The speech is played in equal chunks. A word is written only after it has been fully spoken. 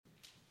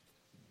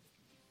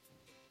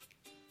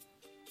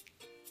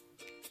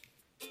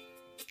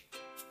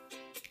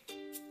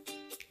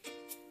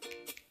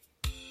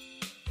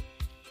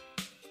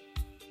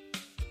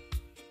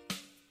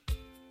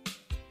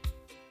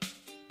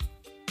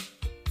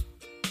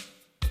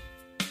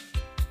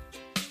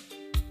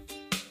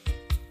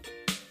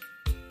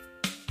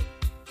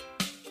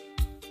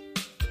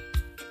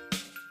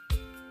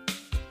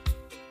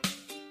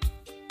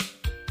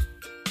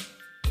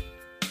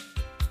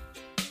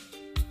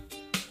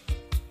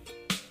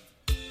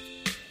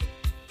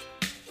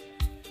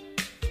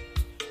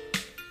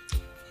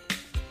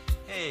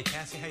Hey,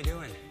 Cassie, how you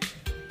doing?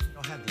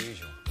 I'll have the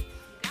usual.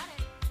 Got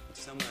it.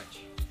 Thanks so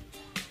much.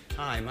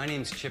 Hi, my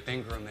name's Chip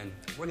Ingram, and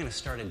we're going to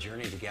start a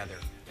journey together.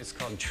 It's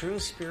called True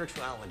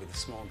Spirituality, the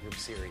small group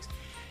series.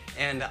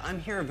 And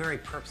I'm here very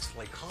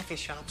purposefully. Coffee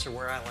shops are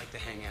where I like to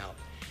hang out.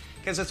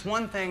 Because it's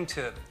one thing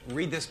to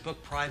read this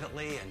book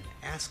privately and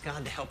ask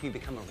God to help you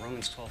become a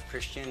Romans 12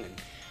 Christian.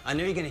 And I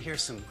know you're going to hear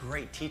some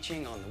great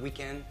teaching on the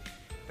weekend.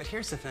 But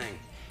here's the thing.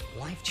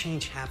 Life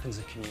change happens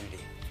in community.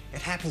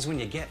 It happens when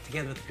you get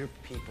together with a group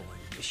of people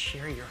and you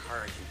share your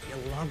heart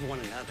and you love one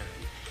another.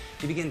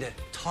 And you begin to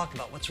talk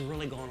about what's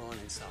really going on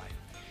inside.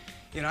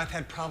 You know, I've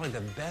had probably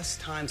the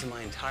best times of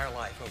my entire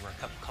life over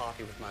a cup of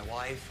coffee with my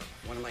wife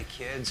or one of my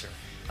kids, or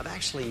I've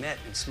actually met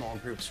in small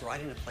groups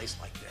right in a place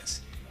like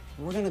this.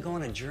 And we're going to go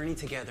on a journey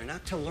together,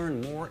 not to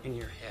learn more in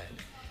your head,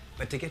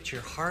 but to get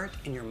your heart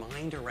and your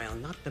mind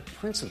around not the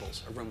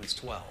principles of Romans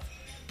 12,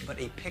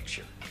 but a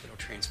picture that will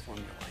transform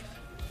your life.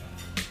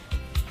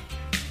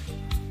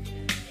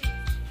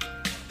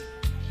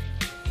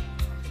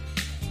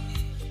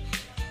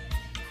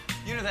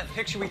 You know that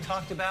picture we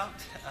talked about?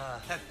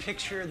 That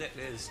picture that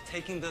is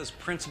taking those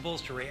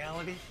principles to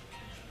reality?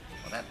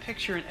 Well, that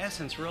picture in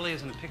essence really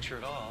isn't a picture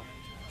at all.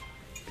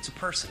 It's a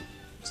person.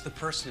 It's the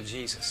person of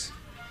Jesus.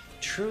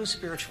 True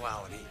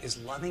spirituality is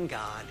loving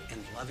God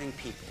and loving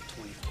people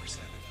 24/7.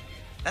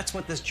 That's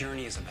what this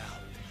journey is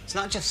about. It's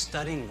not just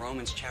studying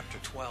Romans chapter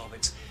 12.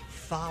 It's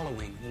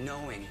following,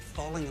 knowing,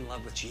 falling in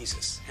love with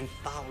Jesus and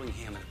following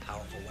Him in a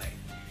powerful way.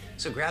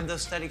 So grab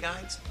those study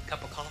guides, a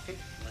cup of coffee,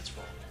 and let's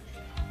roll.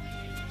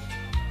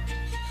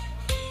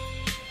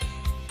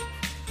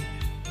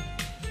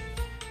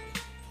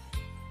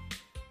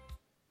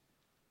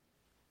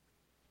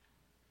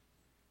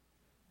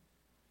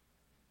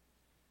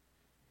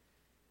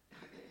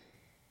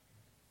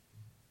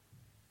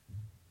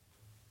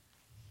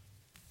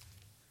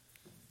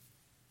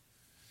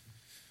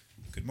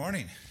 Good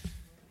morning.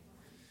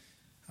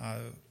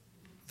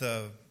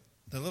 The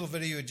little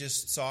video you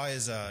just saw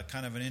is a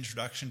kind of an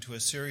introduction to a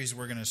series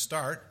we're going to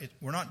start.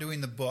 We're not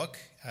doing the book,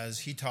 as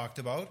he talked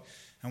about,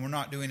 and we're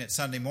not doing it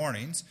Sunday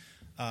mornings,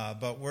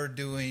 but we're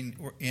doing,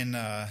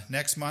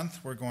 next month,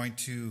 we're going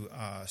to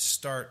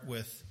start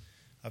with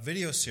a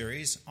video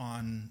series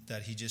on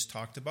that he just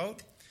talked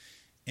about.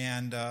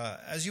 And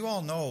as you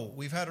all know,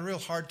 we've had a real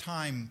hard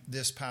time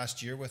this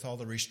past year with all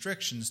the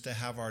restrictions to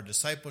have our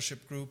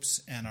discipleship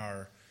groups and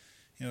our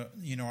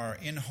our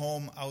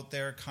in-home, out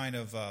there kind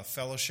of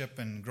fellowship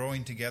and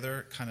growing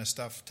together kind of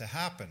stuff to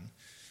happen.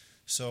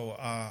 So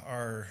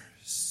our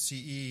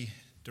CE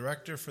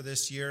director for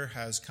this year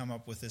has come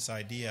up with this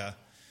idea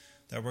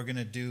that we're going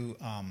to do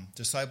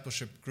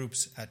discipleship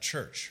groups at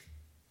church.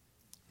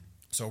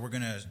 So we're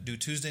going to do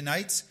Tuesday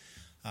nights,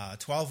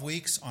 12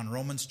 weeks on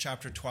Romans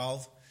chapter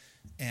 12,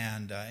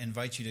 and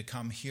invite you to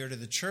come here to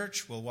the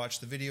church. We'll watch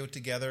the video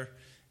together.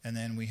 And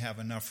then we have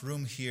enough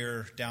room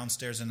here,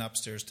 downstairs and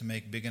upstairs, to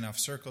make big enough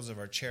circles of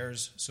our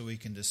chairs so we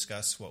can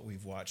discuss what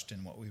we've watched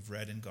and what we've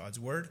read in God's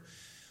Word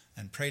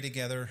and pray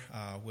together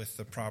with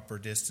the proper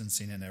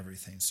distancing and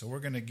everything. So we're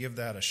going to give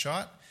that a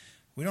shot.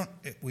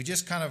 We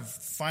just kind of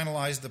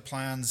finalized the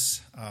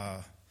plans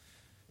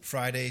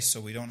Friday,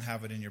 so we don't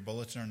have it in your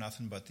bulletin or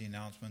nothing, but the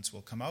announcements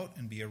will come out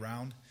and be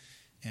around.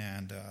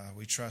 And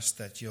we trust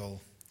that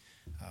you'll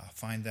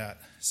find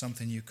that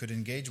something you could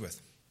engage with.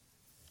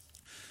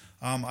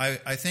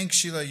 I think,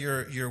 Sheila,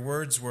 your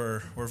words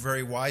were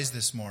very wise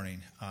this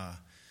morning.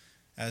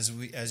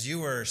 As you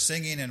were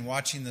singing and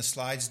watching the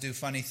slides do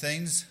funny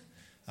things,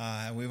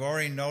 we've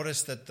already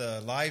noticed that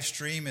the live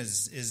stream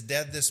is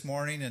dead this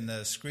morning and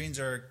the screens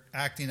are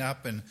acting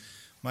up, and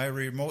my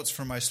remotes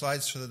for my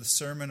slides for the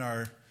sermon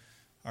are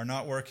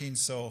not working.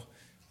 So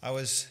I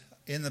was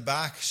in the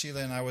back,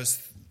 Sheila, and I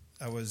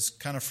was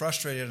kind of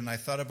frustrated, and I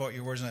thought about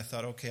your words, and I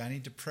thought, okay, I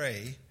need to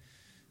pray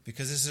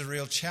because this is a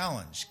real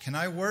challenge. Can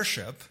I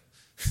worship?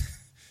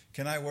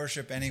 Can I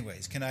worship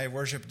anyways? Can I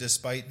worship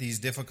despite these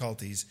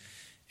difficulties?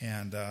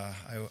 And that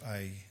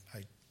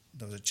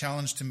was a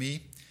challenge to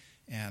me,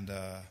 and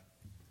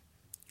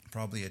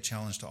probably a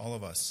challenge to all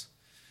of us.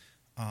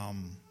 I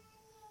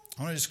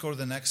want to just go to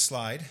the next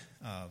slide.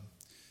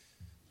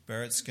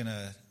 Barrett's going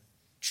to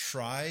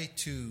try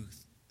to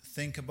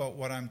think about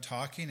what I'm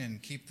talking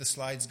and keep the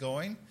slides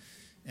going.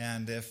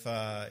 And if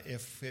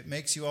it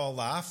makes you all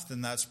laugh,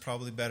 then that's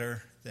probably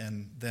better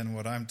than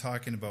what I'm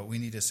talking about. We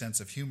need a sense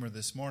of humor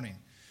this morning.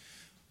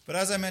 But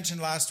as I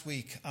mentioned last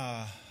week,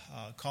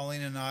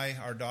 Colleen and I,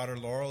 our daughter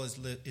Laurel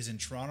is in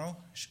Toronto.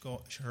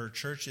 Her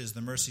church is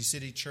the Mercy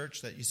City Church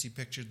that you see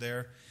pictured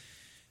there.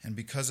 And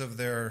because of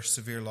their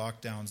severe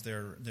lockdowns,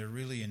 they're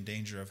really in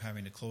danger of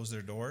having to close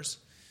their doors.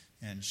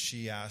 And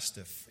she asked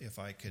if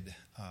I could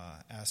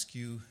ask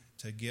you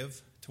to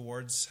give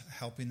towards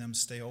helping them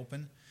stay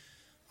open.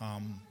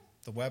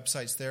 The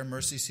website's there,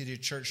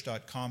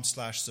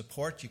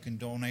 mercycitychurch.com/support. You can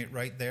donate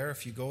right there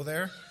if you go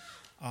there,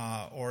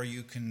 or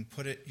you can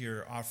put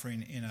your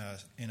offering in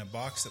a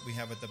box that we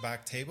have at the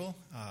back table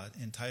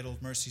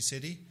entitled Mercy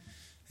City.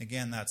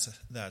 Again, that's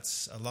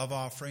a love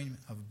offering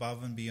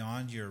above and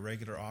beyond your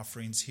regular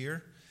offerings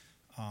here.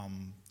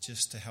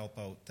 just to help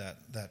out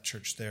that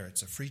church there.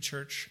 It's a free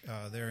church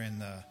there in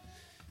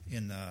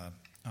the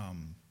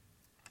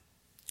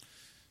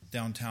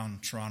downtown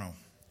Toronto.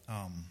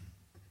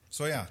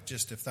 So yeah,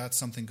 just if that's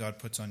something God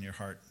puts on your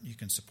heart, you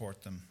can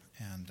support them,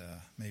 and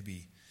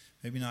maybe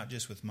not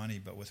just with money,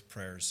 but with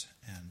prayers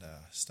and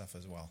stuff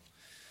as well.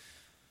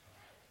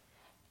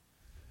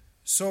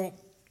 So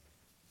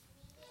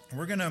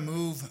we're going to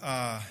move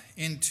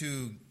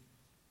into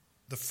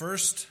the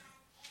first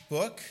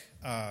book,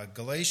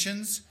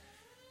 Galatians.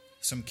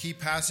 Some key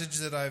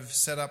passages that I've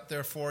set up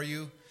there for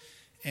you.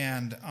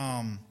 And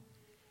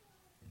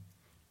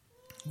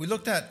we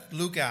looked at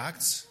Luke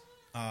Acts.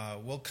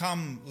 We'll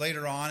come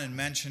later on and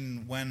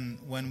mention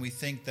when we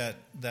think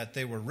that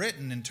they were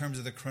written in terms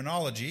of the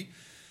chronology.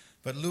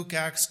 But Luke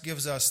Acts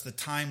gives us the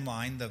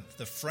timeline,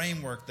 the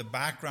framework, the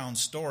background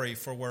story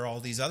for where all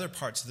these other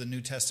parts of the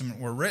New Testament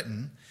were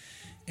written.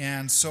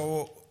 And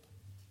so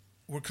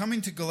we're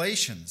coming to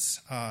Galatians.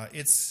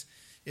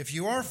 If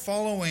you are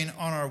following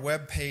on our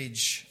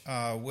webpage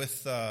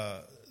with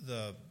the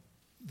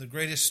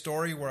greatest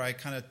story, where I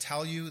kind of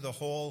tell you the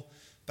whole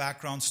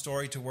background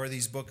story to where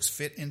these books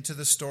fit into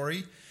the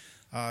story,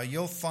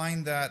 you'll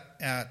find that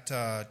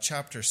at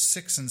chapter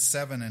 6 and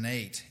 7 and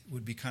 8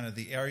 would be kind of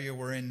the area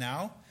we're in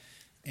now.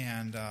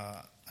 And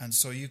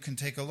so you can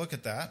take a look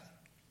at that.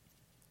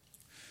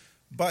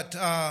 But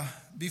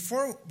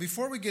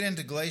before we get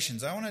into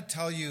Galatians, I want to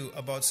tell you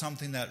about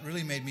something that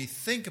really made me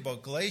think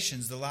about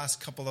Galatians the last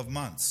couple of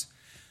months.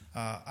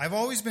 I've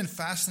always been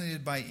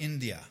fascinated by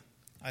India.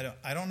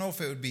 I don't know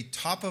if it would be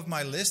top of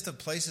my list of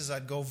places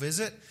I'd go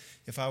visit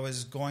if I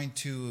was going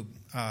to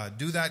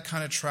do that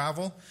kind of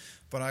travel.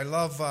 But I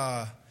love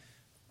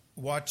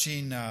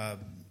watching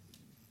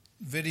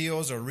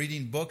videos or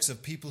reading books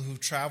of people who've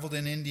traveled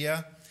in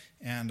India.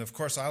 And, of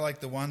course, I like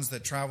the ones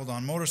that traveled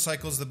on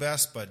motorcycles the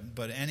best,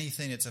 but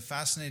anything, it's a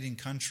fascinating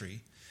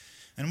country.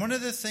 And one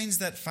of the things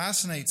that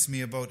fascinates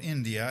me about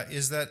India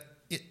is that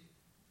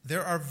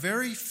there are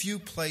very few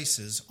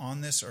places on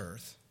this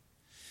earth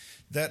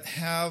that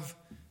have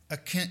a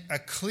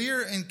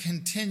clear and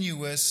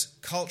continuous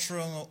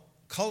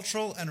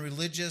cultural and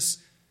religious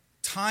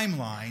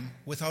timeline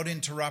without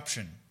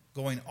interruption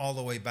going all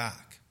the way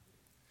back.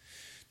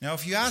 Now,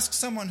 if you ask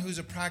someone who's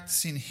a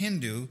practicing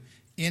Hindu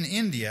in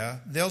India,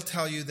 they'll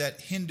tell you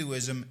that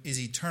Hinduism is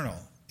eternal.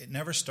 It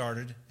never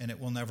started and it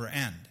will never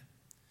end.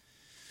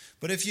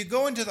 But if you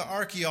go into the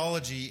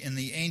archaeology in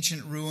the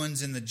ancient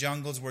ruins in the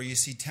jungles where you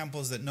see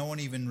temples that no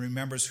one even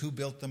remembers who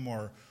built them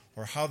or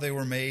how they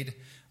were made,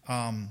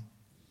 the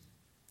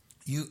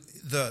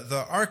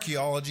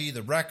archaeology,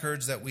 the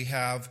records that we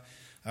have,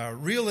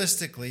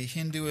 realistically,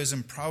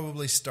 Hinduism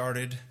probably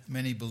started,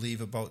 many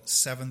believe, about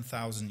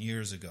 7,000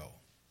 years ago.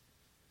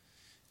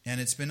 And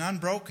it's been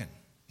unbroken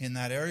in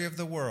that area of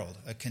the world,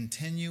 a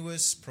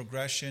continuous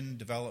progression,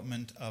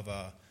 development of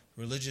a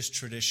religious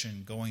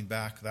tradition going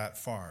back that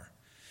far.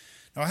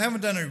 Now, I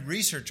haven't done any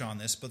research on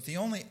this, but the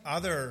only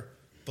other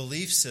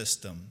belief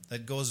system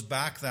that goes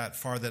back that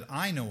far that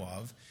I know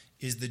of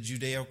is the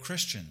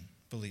Judeo-Christian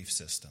belief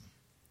system.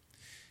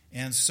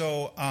 And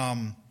so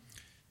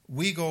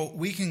we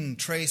can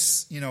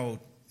trace,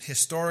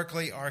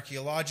 historically,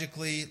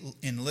 archaeologically,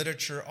 in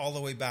literature, all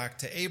the way back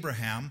to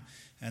Abraham,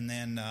 and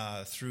then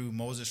through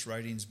Moses'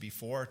 writings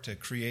before to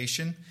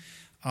creation.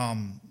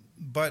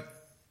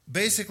 But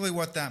basically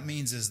what that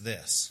means is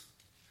this.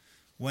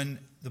 When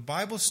the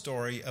Bible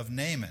story of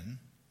Naaman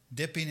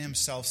dipping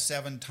himself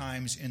 7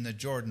 times in the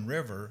Jordan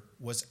River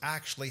was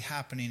actually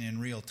happening in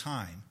real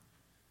time,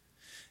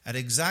 at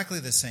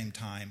exactly the same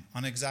time,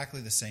 on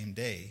exactly the same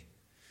day,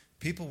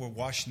 people were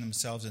washing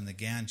themselves in the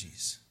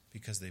Ganges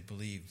because they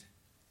believed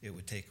it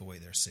would take away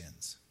their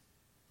sins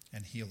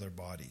and heal their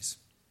bodies.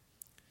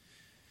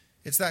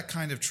 It's that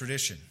kind of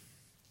tradition.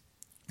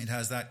 It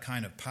has that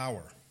kind of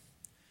power.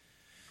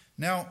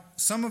 Now,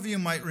 some of you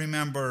might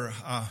remember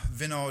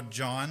Vinod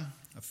John.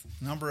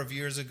 A number of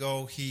years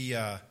ago, he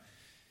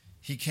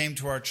came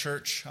to our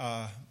church.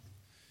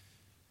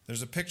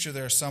 There's a picture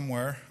there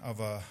somewhere of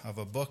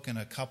a book and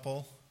a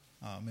couple.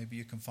 Maybe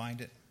you can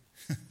find it.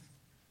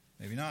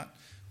 Maybe not.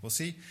 We'll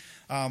see.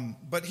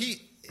 But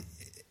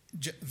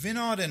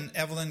Vinod and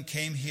Evelyn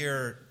came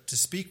here to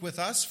speak with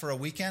us for a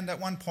weekend at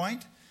one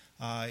point.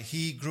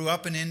 He grew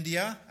up in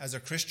India as a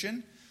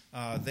Christian.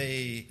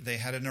 They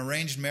had an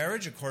arranged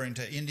marriage according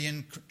to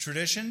Indian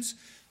traditions.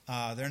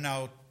 They're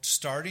now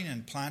starting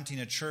and planting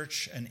a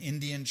church, an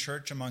Indian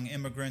church among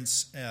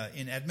immigrants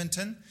in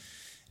Edmonton.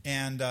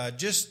 And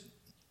just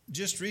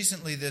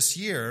recently this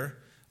year,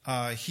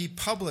 he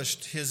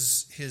published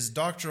his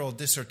doctoral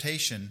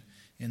dissertation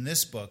in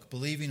this book,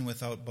 Believing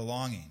Without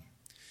Belonging.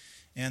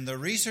 And the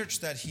research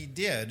that he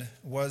did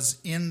was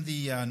in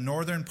the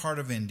northern part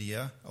of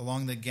India,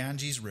 along the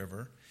Ganges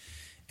River.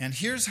 And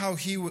here's how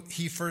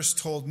he first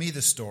told me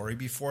the story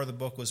before the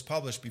book was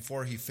published,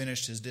 before he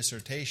finished his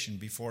dissertation,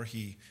 before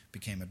he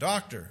became a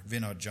doctor,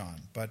 Vinod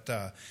John.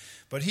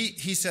 But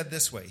he said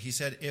this way. He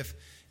said,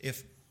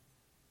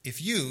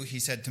 he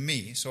said to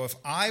me, so if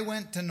I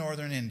went to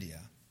northern India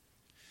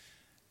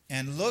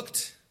and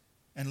looked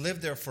and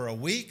lived there for a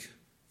week,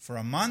 for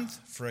a month,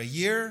 for a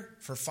year,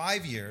 for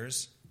 5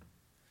 years,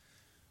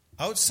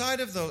 outside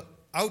of the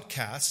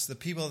outcasts, the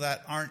people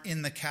that aren't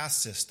in the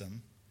caste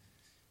system,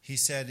 he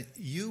said,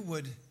 you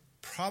would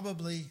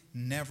probably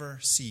never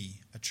see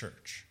a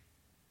church.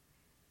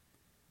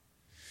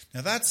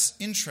 Now that's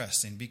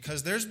interesting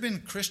because there's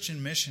been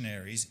Christian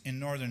missionaries in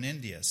northern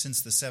India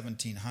since the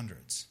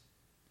 1700s.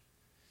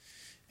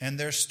 And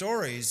their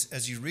stories,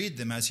 as you read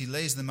them, as he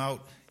lays them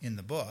out in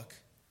the book,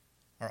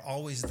 are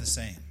always the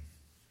same.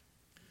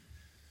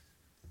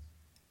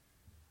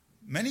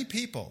 Many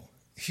people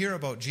hear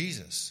about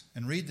Jesus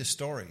and read the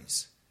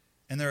stories,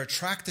 and they're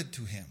attracted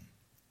to him.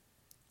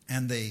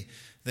 And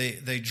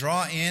they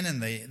draw in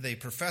and they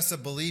profess a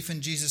belief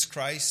in Jesus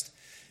Christ,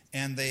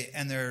 and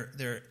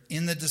they're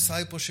in the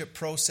discipleship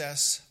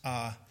process.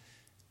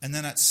 And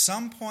then at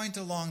some point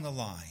along the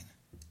line,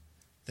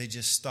 they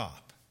just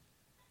stop.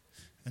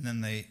 And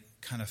then they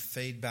kind of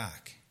fade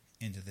back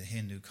into the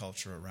Hindu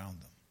culture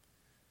around them.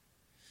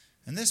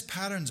 And this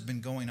pattern's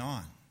been going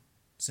on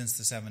since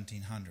the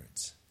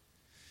 1700s.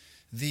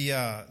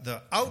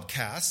 The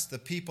outcasts, the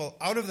people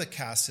out of the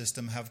caste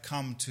system, have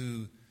come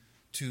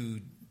to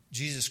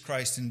Jesus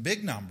Christ in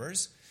big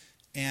numbers.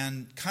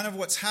 And kind of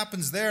what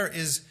happens there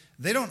is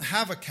they don't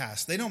have a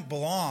caste. They don't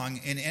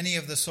belong in any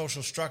of the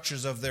social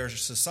structures of their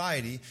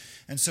society.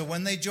 And so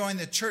when they join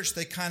the church,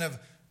 they kind of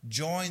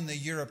join the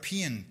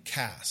European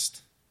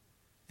caste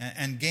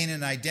and gain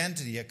an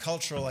identity, a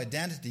cultural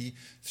identity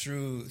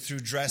through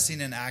dressing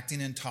and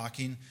acting and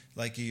talking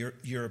like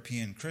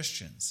European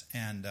Christians.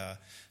 And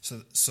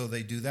so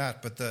they do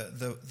that. But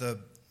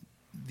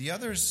the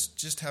others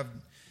just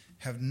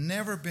have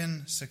never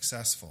been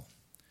successful.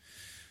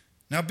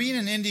 Now, being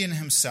an Indian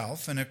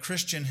himself and a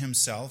Christian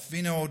himself,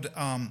 Vinod,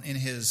 in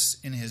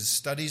his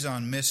studies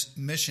on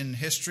mission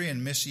history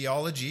and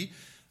missiology,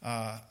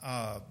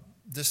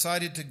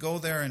 decided to go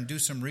there and do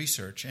some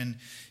research. And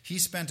he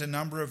spent a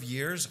number of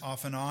years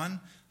off and on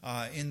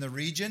in the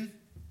region.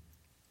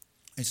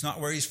 It's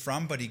not where he's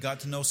from, but he got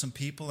to know some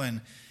people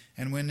and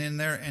went in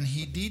there. And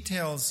he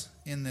details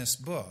in this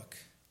book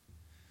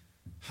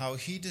how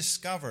he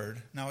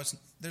discovered, now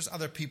there's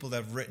other people that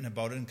have written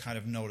about it and kind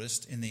of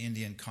noticed in the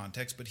Indian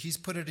context, but he's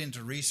put it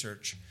into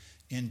research,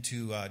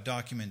 into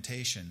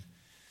documentation,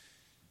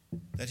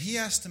 that he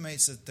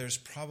estimates that there's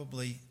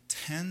probably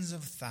tens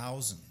of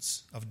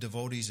thousands of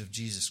devotees of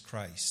Jesus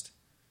Christ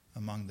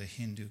among the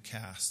Hindu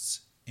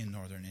castes in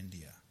northern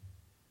India.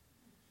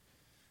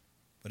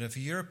 But if a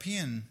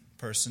European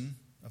person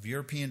of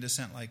European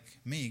descent like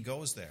me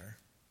goes there,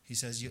 he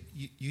says,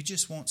 you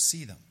just won't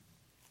see them.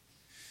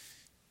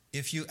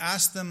 If you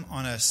ask them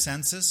on a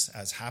census,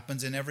 as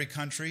happens in every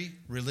country,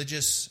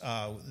 religious,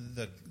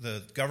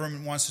 the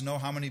government wants to know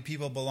how many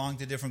people belong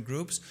to different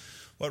groups.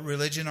 What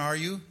religion are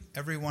you?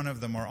 Every one of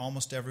them, or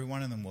almost every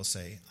one of them, will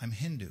say, I'm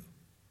Hindu.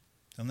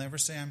 They'll never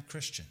say I'm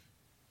Christian.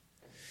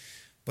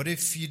 But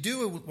if you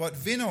do what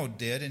Vinod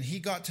did, and he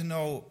got to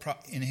know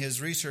in his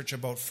research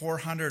about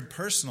 400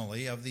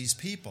 personally of these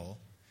people,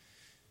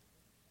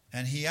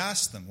 and he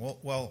asked them,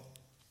 well,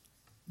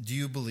 do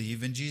you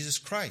believe in Jesus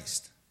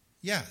Christ?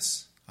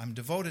 Yes, I'm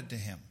devoted to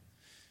him.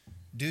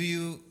 Do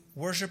you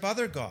worship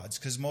other gods?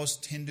 Because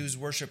most Hindus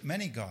worship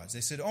many gods.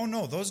 They said, oh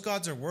no, those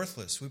gods are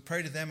worthless. We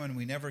pray to them and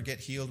we never get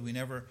healed. We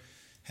never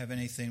have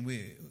anything.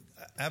 We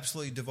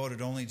absolutely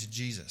devoted only to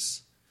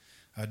Jesus.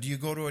 Do you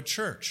go to a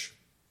church?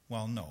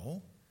 Well,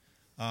 no.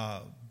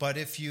 But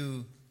if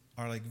you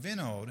are like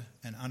Vinod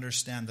and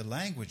understand the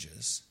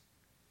languages,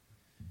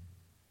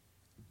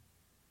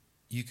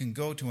 you can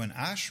go to an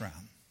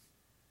ashram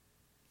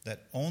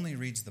that only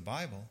reads the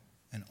Bible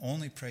and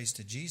only prays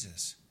to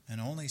Jesus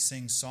and only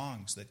sings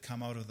songs that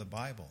come out of the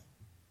Bible.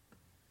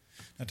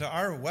 Now, to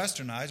our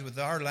Western eyes, with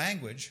our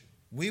language,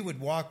 we would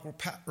walk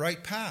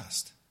right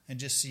past and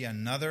just see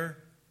another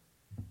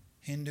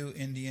Hindu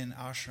Indian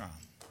ashram.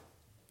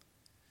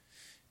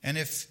 And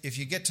if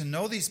you get to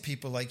know these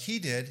people like he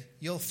did,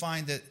 you'll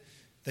find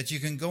that you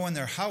can go in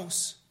their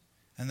house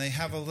and they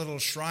have a little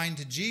shrine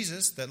to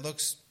Jesus that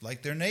looks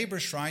like their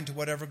neighbor's shrine to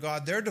whatever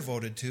God they're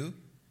devoted to.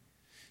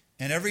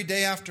 And every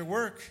day after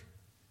work,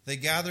 they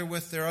gather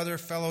with their other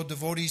fellow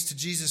devotees to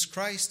Jesus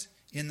Christ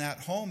in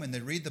that home, and they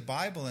read the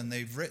Bible, and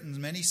they've written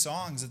many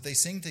songs that they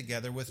sing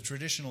together with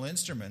traditional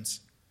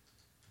instruments.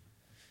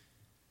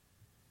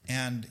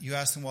 And you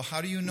ask them, well, how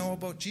do you know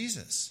about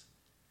Jesus?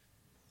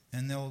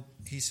 And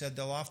he said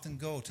they'll often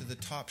go to the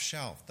top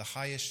shelf, the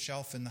highest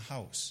shelf in the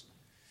house,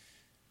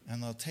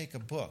 and they'll take a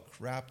book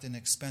wrapped in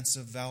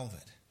expensive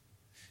velvet,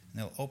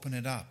 and they'll open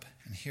it up,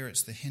 and here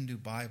it's the Hindu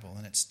Bible,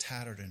 and it's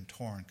tattered and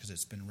torn because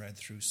it's been read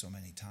through so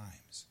many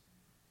times.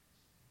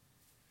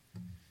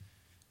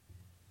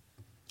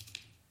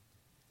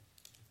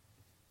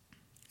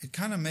 It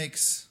kind of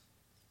makes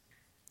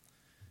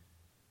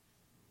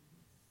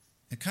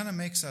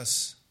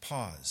us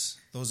pause,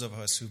 those of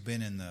us who've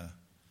been in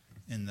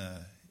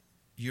the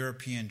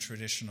European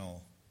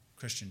traditional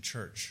Christian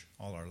church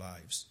all our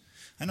lives.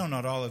 I know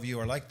not all of you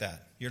are like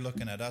that. You're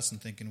looking at us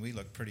and thinking we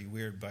look pretty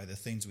weird by the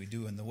things we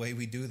do and the way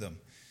we do them.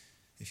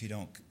 if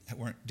you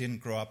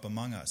didn't grow up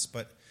among us.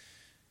 But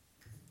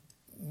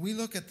we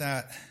look at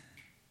that,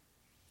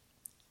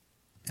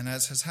 and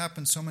as has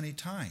happened so many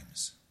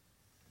times,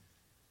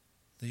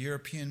 the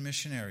European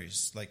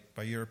missionaries, like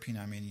by European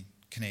I mean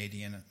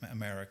Canadian,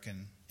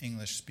 American,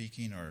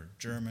 English-speaking, or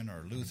German,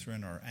 or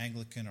Lutheran, or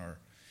Anglican, or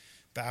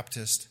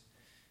Baptist,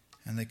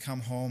 and they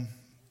come home,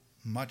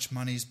 much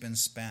money's been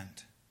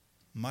spent,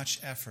 much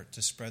effort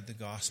to spread the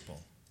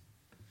gospel.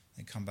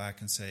 They come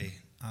back and say,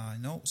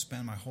 no,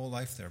 spent my whole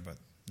life there, but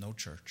no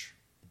church.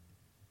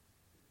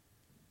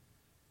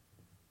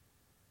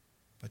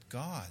 But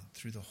God,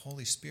 through the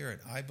Holy Spirit,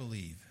 I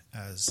believe,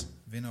 as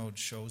Vinod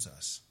shows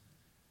us,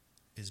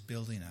 is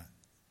building an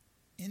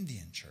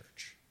Indian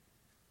church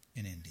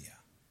in India,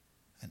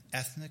 an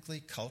ethnically,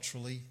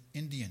 culturally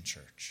Indian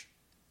church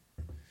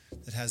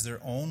that has their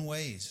own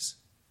ways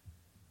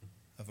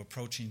of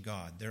approaching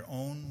God, their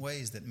own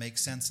ways that make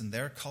sense in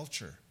their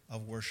culture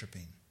of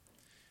worshiping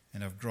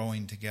and of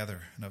growing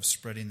together and of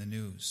spreading the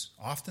news,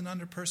 often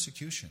under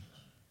persecution.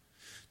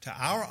 To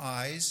our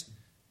eyes,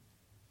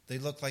 they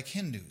look like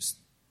Hindus,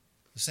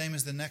 the same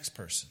as the next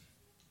person.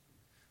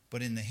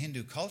 But in the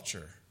Hindu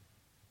culture,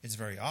 it's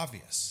very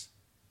obvious.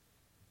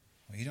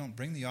 Well, you don't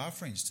bring the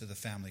offerings to the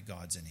family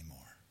gods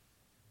anymore.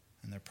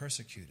 And they're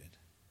persecuted.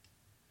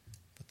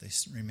 But they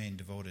remain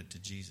devoted to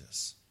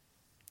Jesus.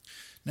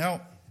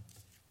 Now,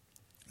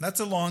 that's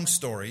a long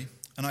story,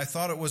 and I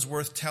thought it was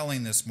worth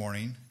telling this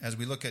morning as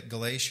we look at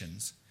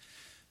Galatians,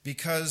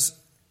 because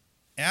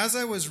as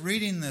I was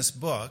reading this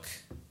book,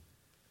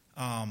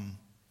 I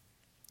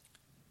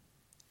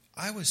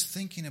was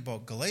thinking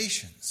about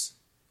Galatians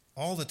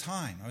all the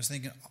time. I was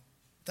thinking,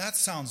 that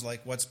sounds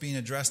like what's being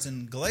addressed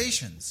in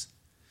Galatians.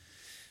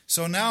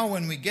 So now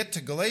when we get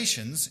to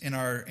Galatians in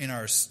our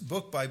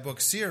book-by-book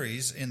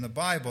series in the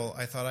Bible,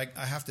 I thought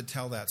I have to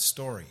tell that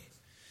story.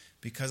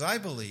 Because I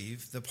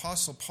believe the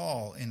Apostle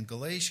Paul in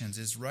Galatians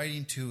is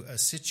writing to a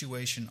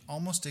situation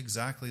almost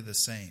exactly the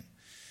same.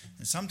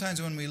 And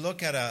sometimes when we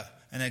look at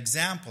an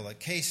example, a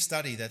case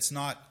study that's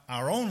not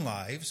our own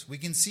lives, we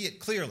can see it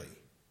clearly.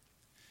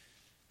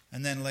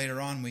 And then later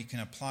on we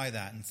can apply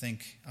that and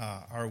think,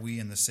 are we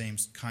in the same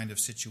kind of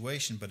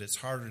situation? But it's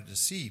harder to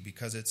see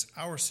because it's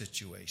our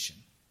situation.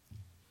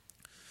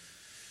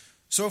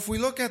 So if we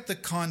look at the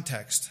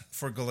context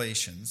for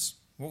Galatians,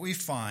 what we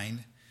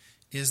find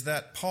is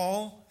that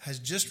Paul has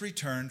just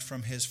returned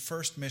from his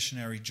first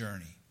missionary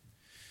journey.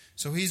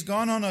 So he's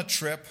gone on a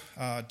trip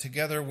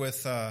together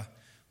with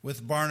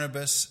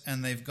Barnabas,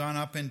 and they've gone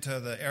up into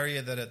the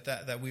area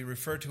that we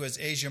refer to as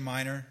Asia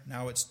Minor.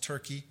 Now it's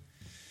Turkey.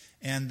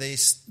 And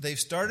they've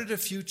started a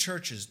few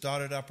churches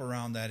dotted up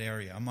around that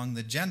area among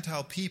the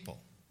Gentile people.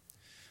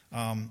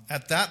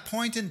 At that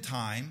point in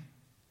time,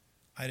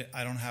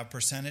 I don't have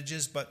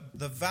percentages, but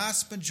the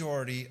vast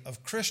majority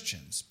of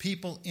Christians,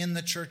 people in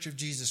the Church of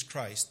Jesus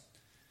Christ,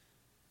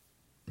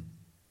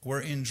 were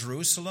in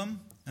Jerusalem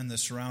and the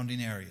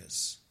surrounding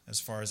areas, as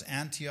far as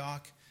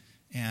Antioch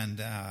and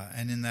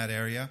in that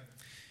area.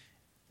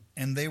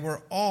 And they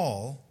were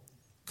all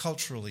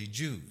culturally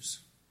Jews.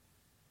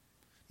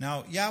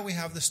 Now, yeah, we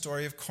have the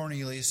story of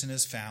Cornelius and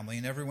his family,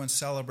 and everyone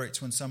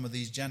celebrates when some of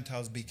these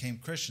Gentiles became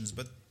Christians,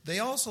 but they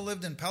also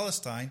lived in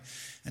Palestine,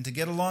 and to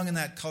get along in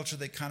that culture,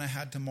 they kind of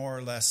had to more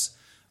or less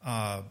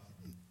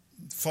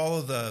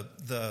follow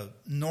the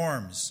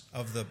norms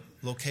of the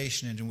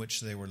location in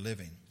which they were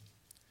living.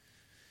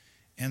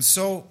 And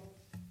so,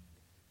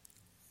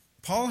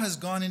 Paul has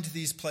gone into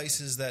these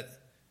places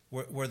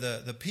where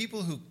the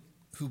people who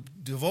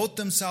devote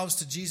themselves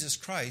to Jesus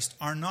Christ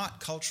are not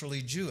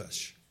culturally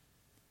Jewish.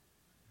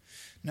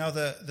 Now,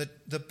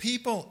 the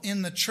people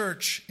in the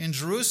church in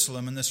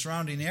Jerusalem and the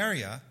surrounding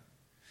area,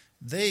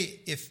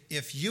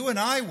 if you and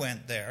I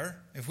went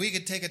there, if we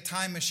could take a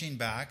time machine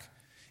back,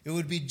 it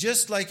would be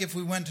just like if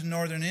we went to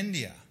northern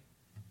India.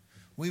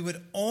 We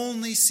would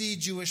only see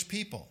Jewish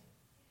people.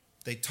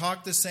 They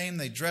talk the same,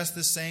 they dress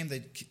the same,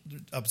 they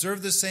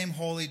observe the same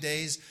holy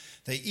days,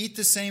 they eat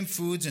the same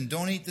foods and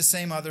don't eat the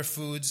same other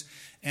foods,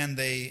 and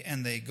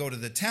they go to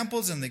the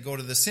temples and they go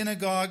to the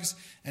synagogues,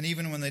 and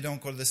even when they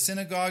don't go to the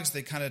synagogues,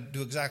 they kind of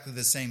do exactly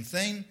the same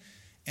thing,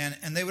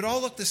 and they would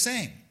all look the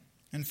same.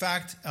 In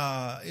fact,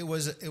 it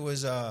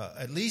was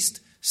at least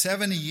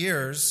 70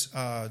 years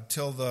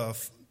till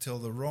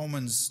the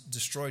Romans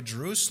destroyed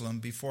Jerusalem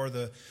before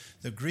the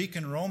Greek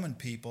and Roman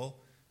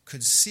people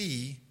could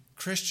see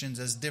Christians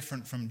as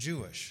different from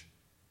Jewish.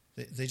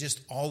 They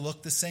just all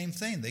looked the same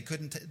thing. They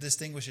couldn't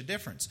distinguish a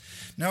difference.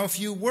 Now, if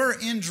you were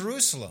in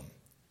Jerusalem,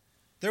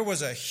 there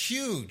was a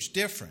huge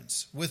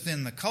difference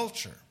within the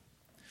culture,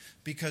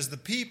 because the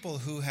people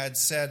who had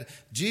said,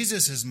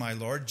 Jesus is my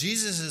Lord,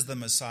 Jesus is the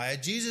Messiah,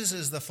 Jesus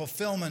is the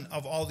fulfillment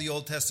of all the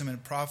Old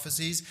Testament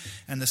prophecies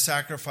and the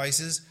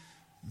sacrifices,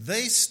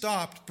 they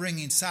stopped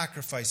bringing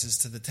sacrifices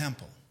to the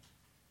temple.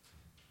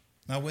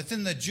 Now,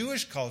 within the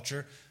Jewish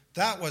culture,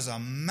 that was a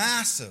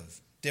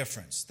massive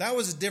difference. That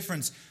was a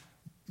difference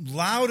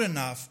loud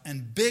enough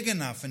and big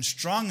enough and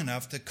strong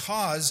enough to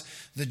cause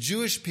the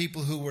Jewish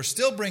people who were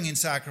still bringing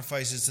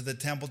sacrifices to the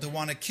temple to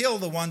want to kill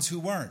the ones who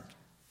weren't.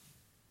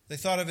 They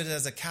thought of it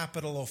as a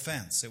capital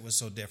offense. It was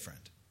so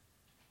different.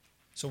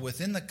 So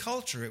within the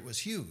culture, it was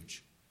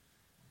huge.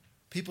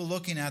 People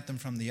looking at them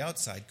from the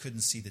outside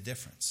couldn't see the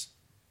difference.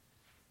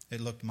 It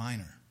looked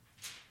minor.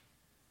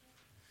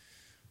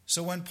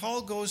 So when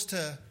Paul goes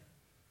to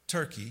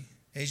Turkey,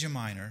 Asia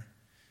Minor,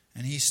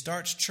 and he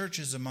starts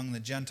churches among the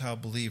Gentile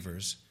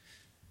believers,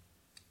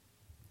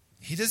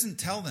 he doesn't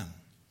tell them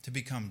to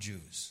become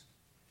Jews.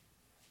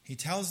 He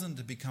tells them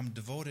to become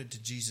devoted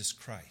to Jesus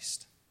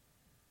Christ.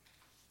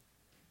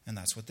 And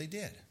that's what they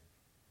did.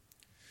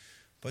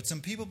 But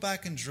some people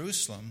back in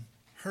Jerusalem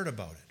heard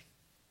about it.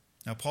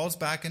 Now, Paul's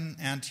back in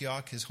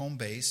Antioch, his home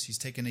base. He's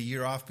taken a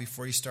year off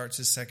before he starts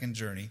his second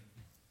journey,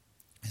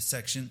 his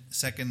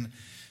second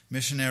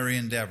missionary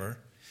endeavor.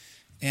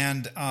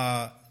 And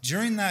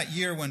during that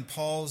year when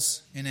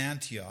Paul's in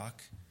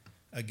Antioch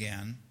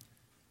again,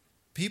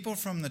 people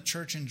from the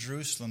church in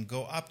Jerusalem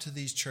go up to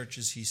these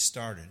churches he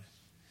started.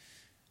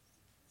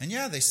 And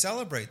yeah, they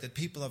celebrate that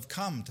people have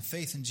come to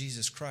faith in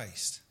Jesus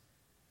Christ.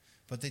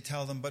 But they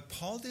tell them, but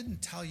Paul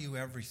didn't tell you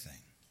everything.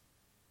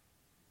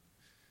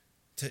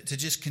 To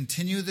just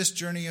continue this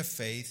journey of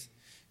faith,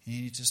 you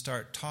need to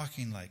start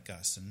talking like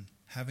us and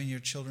having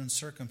your children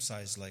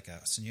circumcised like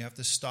us. And you have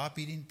to stop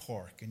eating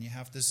pork. And you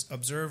have to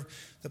observe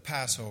the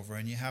Passover.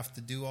 And you have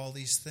to do all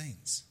these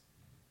things.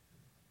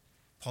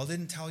 Paul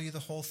didn't tell you the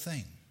whole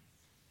thing.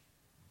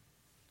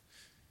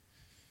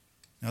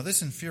 Now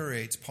this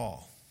infuriates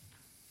Paul.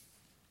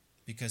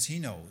 Because he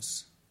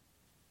knows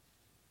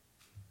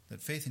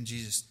that faith in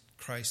Jesus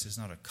Christ is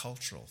not a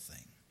cultural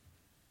thing.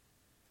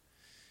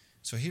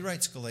 So he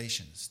writes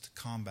Galatians to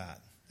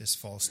combat this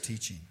false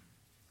teaching.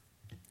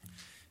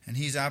 And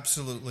he's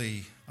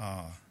absolutely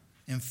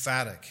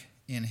emphatic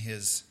in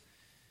his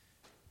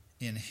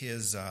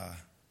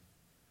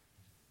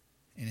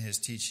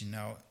teaching.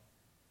 Now,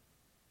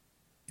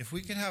 if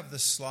we could have the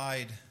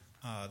slide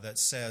that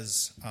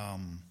says,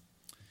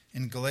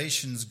 in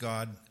Galatians,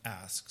 God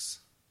asks.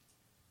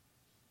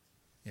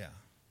 Yeah.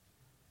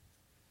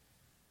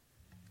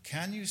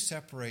 Can you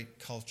separate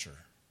culture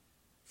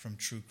from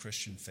true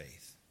Christian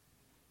faith?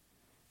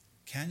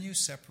 Can you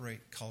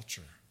separate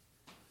culture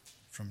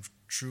from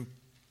true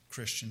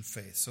Christian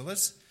faith? So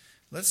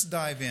let's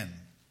dive in.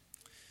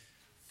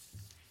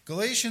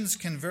 Galatians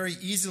can very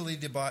easily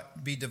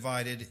be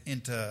divided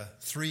into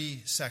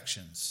three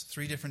sections,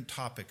 three different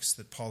topics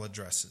that Paul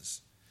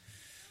addresses.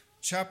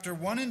 Chapter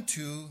 1 and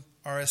 2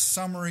 are a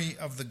summary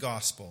of the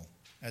gospel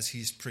as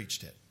he's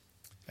preached it,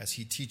 as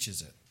he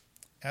teaches it.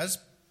 As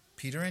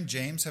Peter and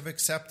James have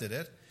accepted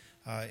it,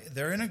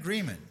 they're in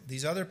agreement.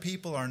 These other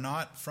people are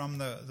not from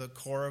the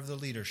core of the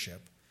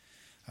leadership.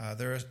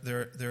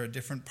 They're a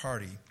different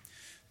party.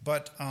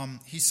 But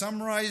he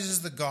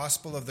summarizes the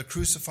gospel of the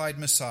crucified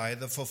Messiah,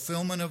 the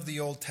fulfillment of the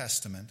Old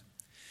Testament,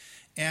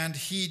 and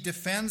he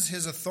defends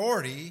his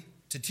authority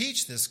to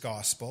teach this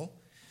gospel,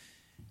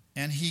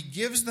 and he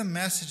gives the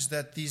message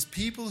that these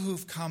people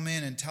who've come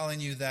in and telling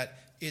you that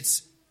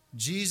it's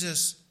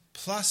Jesus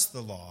plus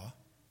the law,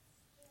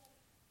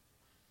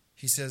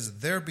 he says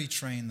they're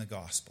betraying the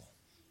gospel.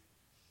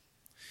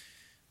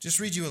 Just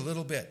read you a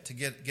little bit to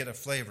get a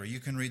flavor. You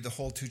can read the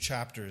whole 2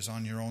 chapters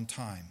on your own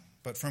time.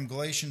 But from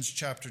Galatians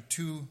chapter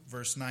 2,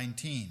 verse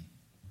 19.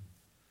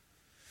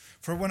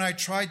 For when I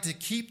tried to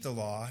keep the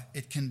law,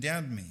 it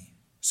condemned me.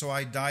 So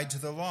I died to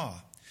the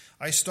law.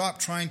 I stopped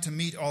trying to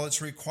meet all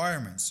its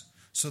requirements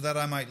so that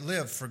I might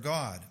live for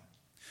God.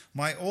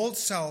 My old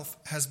self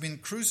has been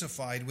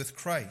crucified with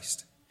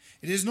Christ.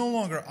 It is no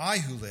longer I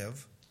who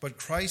live, but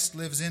Christ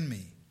lives in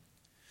me.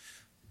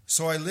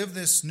 So I live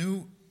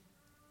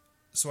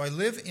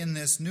in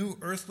this new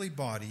earthly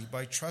body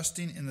by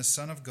trusting in the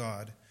Son of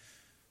God,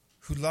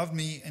 who loved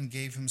me and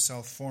gave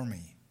himself for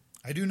me.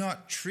 I do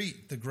not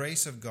treat the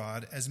grace of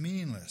God as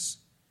meaningless.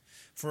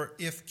 For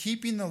if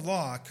keeping the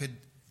law could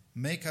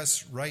make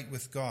us right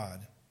with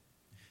God,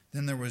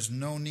 then there was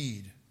no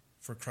need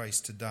for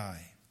Christ to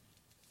die.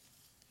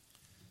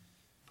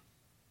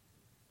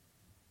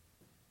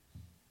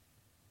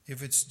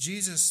 If it's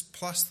Jesus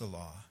plus the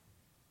law,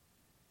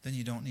 then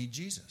you don't need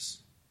Jesus.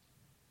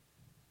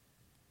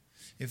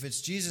 If it's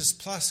Jesus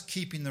plus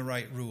keeping the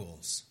right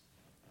rules,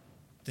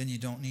 then you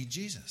don't need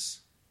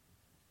Jesus.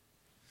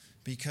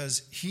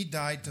 Because he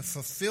died to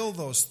fulfill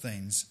those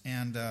things,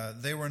 and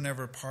they were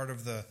never part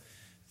of the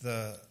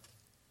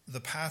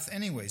path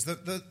anyways.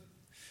 The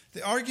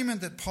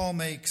argument that Paul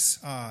makes,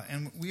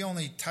 and we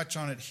only touch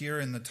on it here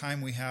in the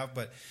time we have,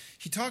 but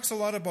he talks a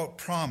lot about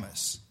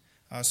promise.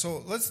 I'm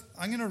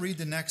going to read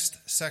the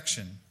next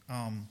section.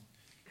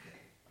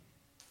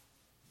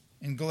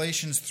 In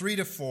Galatians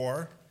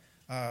 3-4,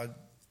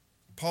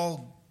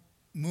 Paul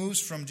moves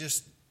from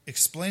just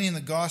explaining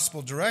the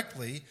gospel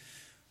directly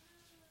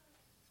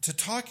to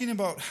talking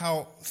about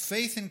how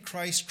faith in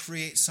Christ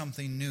creates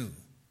something new.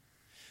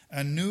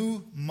 A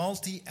new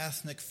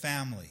multi-ethnic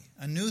family.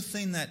 A new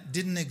thing that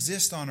didn't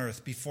exist on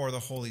earth before the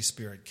Holy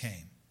Spirit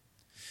came.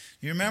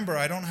 You remember,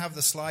 I don't have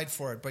the slide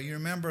for it, but you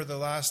remember the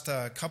last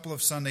couple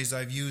of Sundays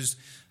I used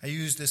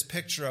this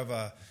picture of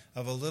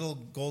of a little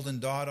golden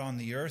dot on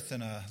the earth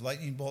and a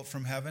lightning bolt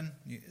from heaven.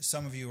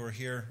 Some of you who are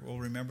here will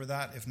remember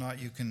that. If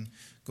not, you can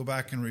go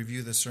back and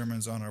review the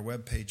sermons on our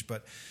webpage.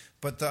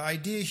 But the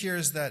idea here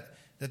is that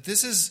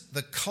this is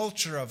the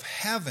culture of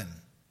heaven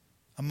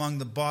among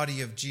the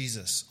body of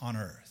Jesus on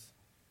earth.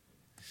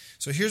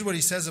 So here's what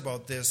he says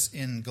about this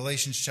in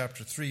Galatians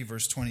chapter 3,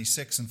 verse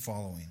 26 and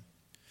following.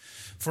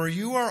 For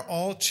you are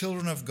all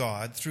children of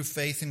God through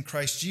faith in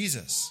Christ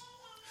Jesus.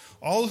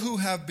 All who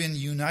have been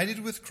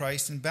united with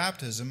Christ in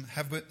baptism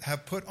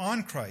have put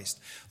on Christ,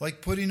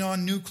 like putting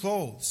on new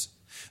clothes.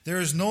 There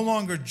is no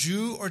longer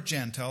Jew or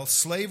Gentile,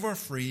 slave or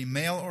free,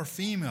 male or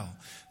female,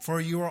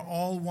 for you are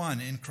all one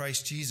in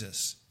Christ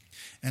Jesus.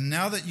 And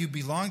now that you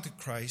belong to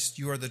Christ,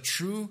 you are the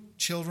true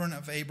children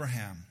of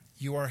Abraham.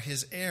 You are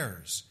his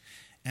heirs,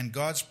 and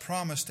God's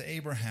promise to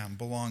Abraham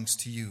belongs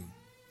to you.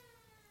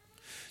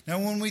 Now,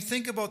 when we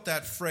think about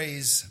that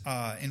phrase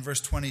in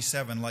verse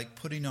 27, like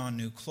putting on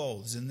new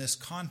clothes in this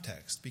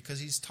context, because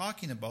he's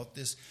talking about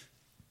this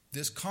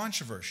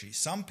controversy.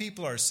 Some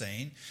people are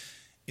saying,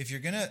 if you're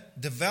going to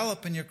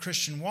develop in your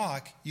Christian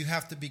walk, you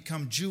have to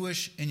become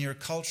Jewish in your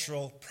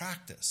cultural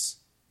practice.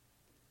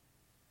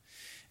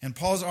 And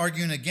Paul's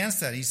arguing against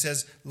that. He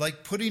says,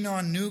 like putting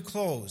on new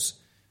clothes.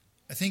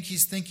 I think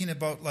he's thinking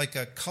about like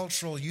a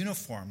cultural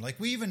uniform. Like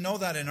we even know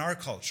that in our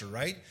culture,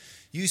 right?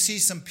 You see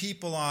some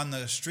people on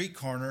the street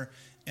corner,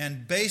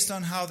 and based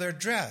on how they're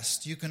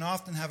dressed, you can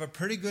often have a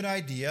pretty good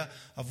idea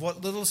of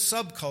what little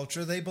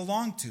subculture they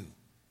belong to.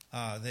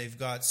 They've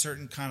got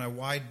certain kind of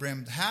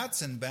wide-brimmed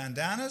hats and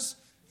bandanas.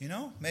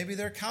 Maybe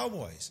they're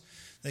cowboys.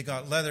 They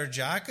got leather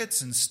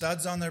jackets and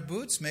studs on their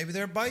boots. Maybe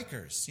they're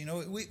bikers.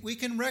 We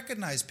can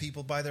recognize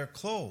people by their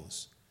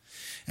clothes.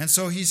 And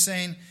so he's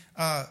saying,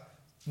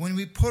 when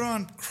we put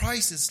on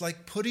Christ, it's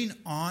like putting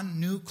on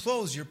new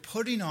clothes. You're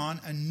putting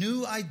on a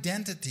new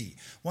identity,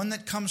 one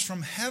that comes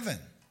from heaven,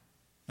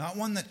 not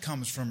one that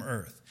comes from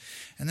earth.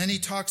 And then he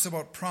talks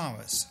about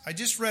promise. I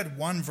just read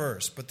one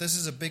verse, but this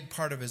is a big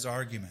part of his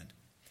argument.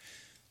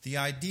 The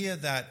idea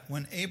that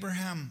when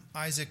Abraham,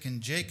 Isaac,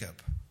 and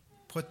Jacob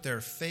put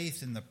their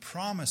faith in the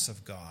promise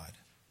of God,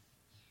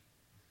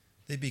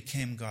 they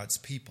became God's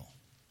people.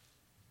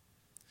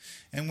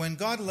 And when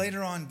God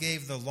later on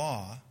gave the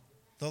law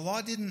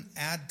didn't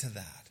add to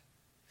that.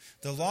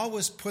 The law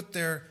was put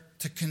there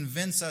to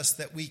convince us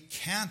that we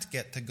can't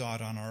get to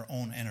God on our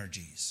own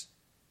energies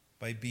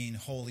by being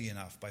holy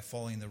enough, by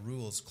following the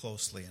rules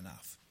closely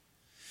enough.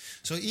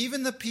 So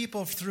even the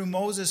people through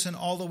Moses and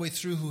all the way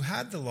through who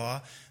had the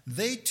law,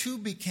 they too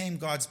became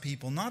God's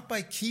people, not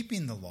by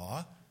keeping the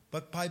law,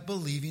 but by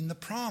believing the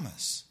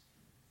promise,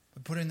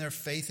 by putting their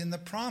faith in the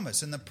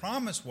promise. And the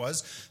promise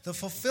was the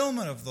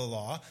fulfillment of the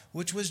law,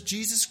 which was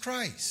Jesus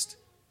Christ.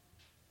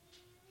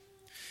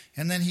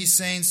 And then he's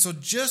saying, so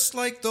just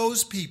like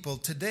those people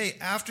today,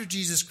 after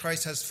Jesus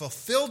Christ has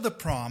fulfilled the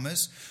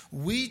promise,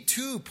 we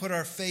too put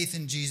our faith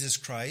in Jesus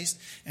Christ,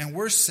 and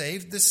we're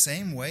saved the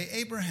same way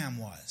Abraham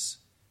was,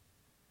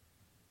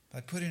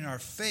 by putting our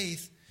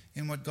faith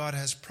in what God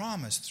has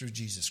promised through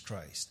Jesus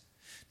Christ.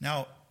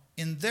 Now,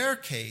 in their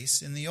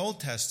case, in the Old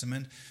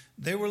Testament,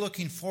 they were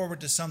looking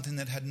forward to something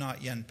that had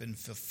not yet been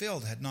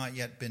fulfilled, had not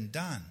yet been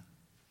done.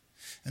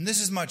 And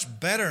this is much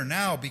better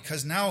now,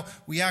 because now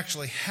we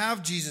actually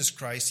have Jesus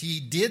Christ.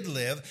 He did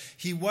live.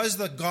 He was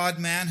the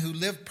God-man who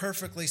lived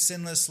perfectly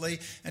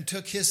sinlessly and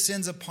took his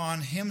sins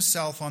upon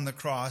himself on the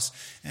cross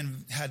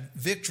and had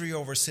victory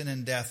over sin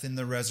and death in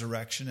the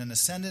resurrection and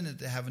ascended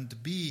into heaven to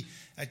be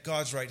at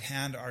God's right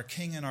hand, our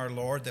King and our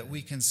Lord, that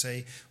we can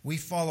say we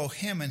follow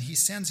him, and he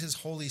sends his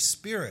Holy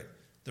Spirit,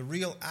 the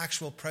real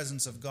actual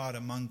presence of God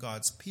among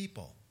God's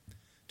people,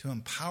 to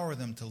empower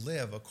them to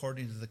live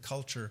according to the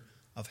culture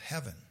of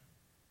heaven.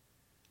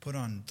 Put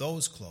on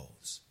those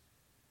clothes.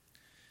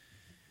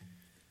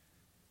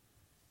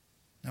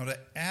 Now, to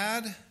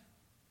add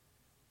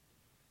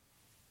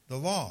the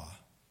law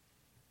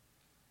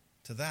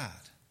to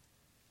that,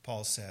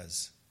 Paul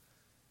says,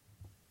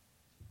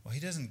 well, he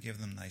doesn't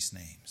give them nice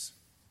names.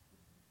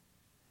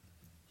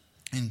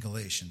 In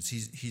Galatians,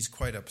 he's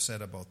quite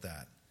upset about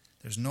that.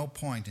 There's no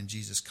point in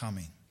Jesus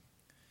coming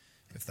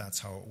if that's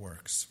how it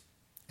works.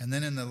 And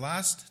then in the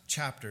last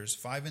chapters,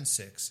 5 and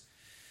 6,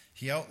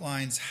 he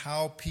outlines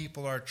how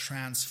people are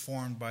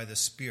transformed by the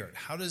Spirit.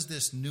 How does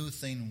this new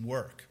thing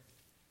work?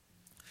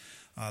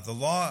 The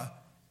law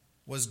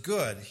was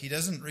good. He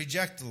doesn't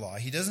reject the law.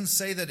 He doesn't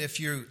say that if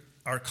you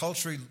are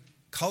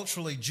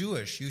culturally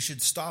Jewish, you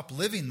should stop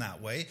living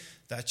that way.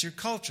 That's your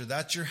culture.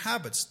 That's your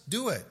habits.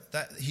 Do it.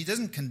 He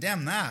doesn't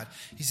condemn that.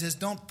 He says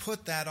don't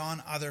put that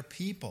on other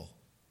people.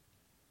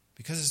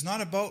 Because it's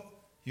not about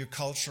your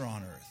culture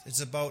on earth.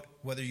 It's about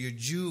whether you're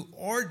Jew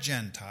or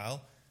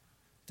Gentile,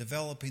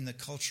 developing the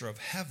culture of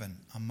heaven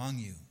among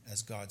you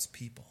as God's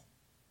people.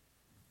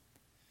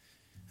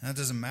 And that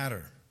doesn't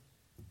matter,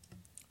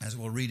 as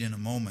we'll read in a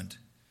moment.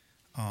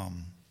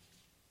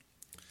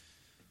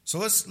 So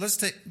let's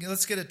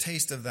get a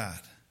taste of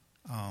that.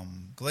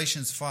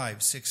 Galatians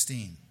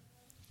 5:16.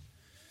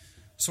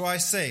 So I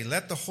say,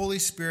 let the Holy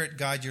Spirit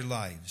guide your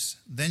lives.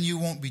 Then you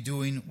won't be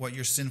doing what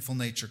your sinful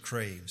nature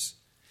craves.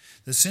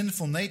 The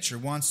sinful nature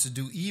wants to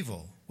do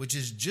evil, which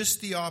is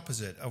just the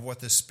opposite of what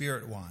the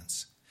Spirit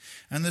wants.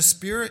 And the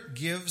Spirit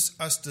gives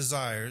us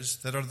desires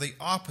that are the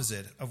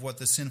opposite of what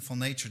the sinful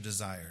nature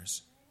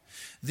desires.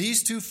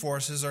 These two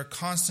forces are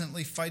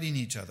constantly fighting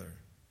each other,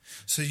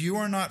 so you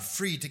are not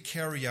free to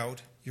carry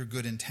out your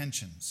good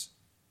intentions.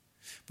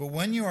 But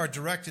when you are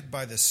directed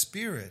by the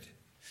Spirit,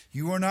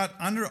 you are not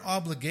under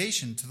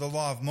obligation to the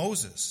law of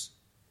Moses.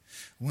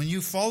 When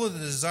you follow the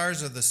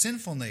desires of the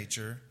sinful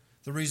nature,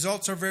 the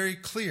results are very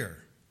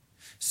clear.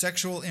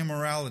 Sexual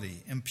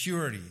immorality,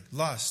 impurity,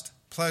 lust,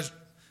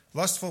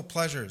 lustful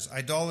pleasures,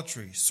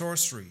 idolatry,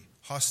 sorcery,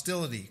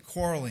 hostility,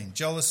 quarreling,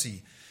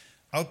 jealousy,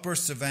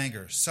 outbursts of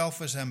anger,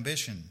 selfish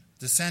ambition,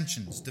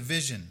 dissensions,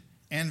 division,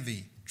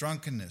 envy,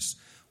 drunkenness,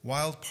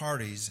 wild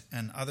parties,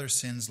 and other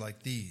sins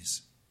like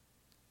these.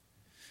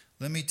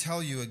 Let me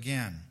tell you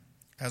again,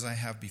 as I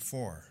have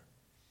before,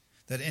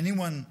 that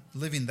anyone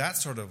living that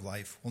sort of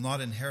life will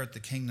not inherit the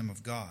kingdom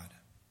of God.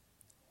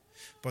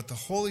 But the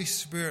Holy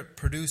Spirit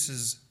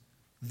produces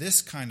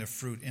this kind of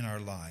fruit in our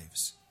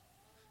lives: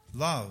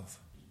 love,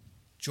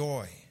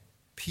 joy,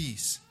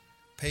 peace,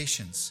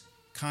 patience,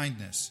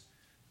 kindness,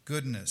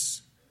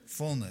 goodness,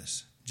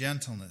 fullness,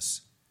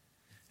 gentleness,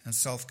 and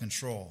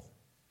self-control.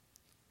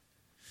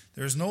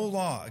 There is no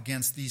law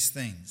against these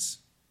things.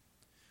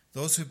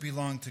 Those who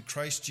belong to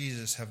Christ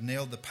Jesus have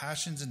nailed the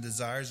passions and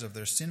desires of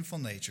their sinful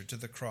nature to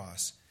the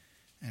cross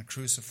and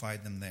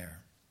crucified them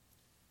there.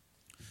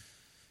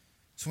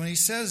 So when he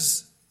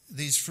says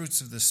these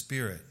fruits of the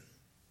Spirit,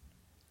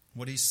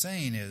 what he's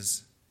saying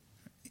is,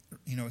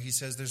 he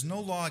says there's no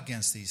law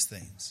against these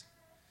things.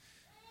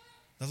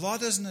 The law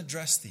doesn't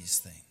address these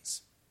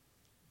things.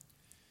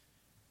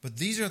 But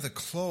these are the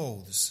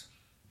clothes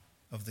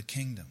of the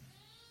kingdom.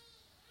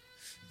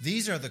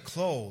 These are the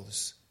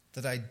clothes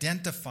that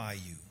identify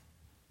you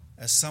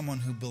as someone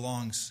who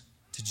belongs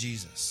to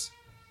Jesus.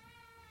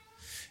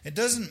 It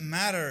doesn't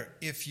matter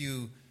if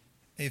you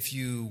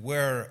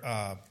wear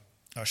a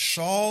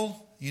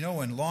shawl,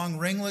 and long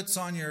ringlets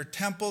on your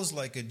temples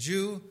like a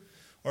Jew,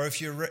 or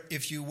if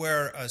you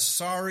wear a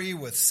sari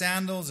with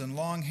sandals and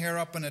long hair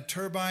up in a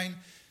turban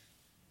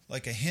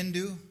like a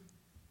Hindu,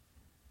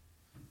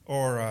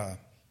 or a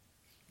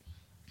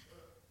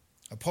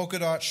polka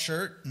dot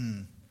shirt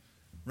and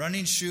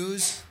running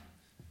shoes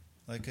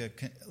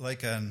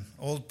like an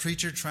old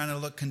preacher trying to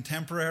look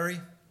contemporary.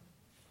 It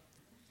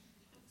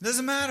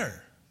doesn't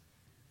matter.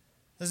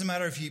 It doesn't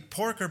matter if you eat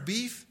pork or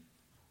beef.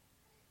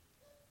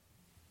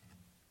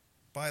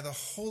 By the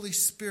Holy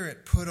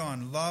Spirit, put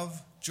on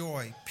love,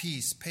 joy,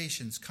 peace,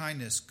 patience,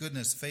 kindness,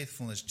 goodness,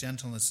 faithfulness,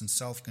 gentleness, and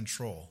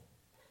self-control.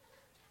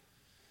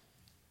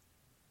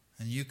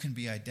 And you can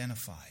be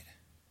identified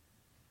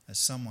as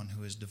someone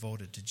who is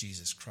devoted to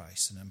Jesus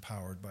Christ and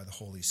empowered by the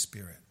Holy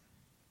Spirit.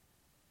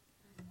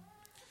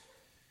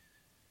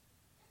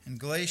 In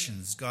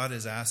Galatians, God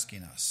is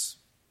asking us,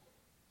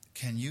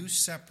 can you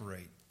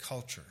separate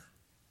culture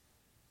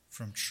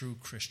from true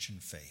Christian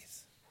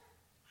faith?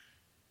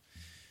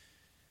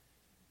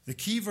 The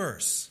key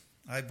verse,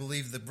 I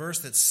believe the verse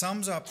that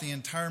sums up the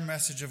entire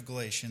message of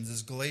Galatians,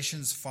 is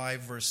Galatians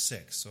 5, verse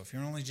 6. So if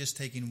you're only just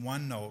taking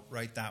one note,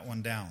 write that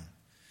one down.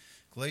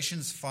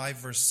 Galatians 5,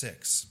 verse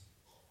 6.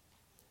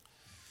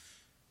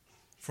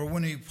 For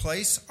when we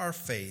place our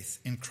faith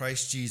in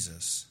Christ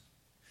Jesus,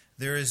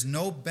 there is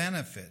no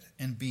benefit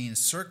in being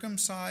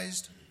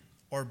circumcised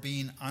or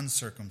being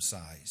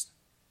uncircumcised.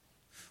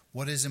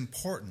 What is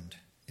important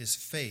is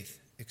faith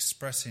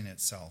expressing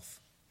itself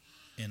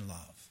in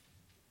love.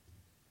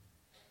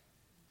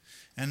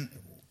 And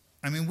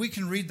we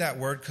can read that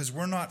word because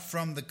we're not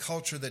from the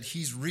culture that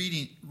he's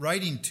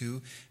writing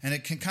to, and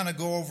it can kind of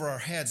go over our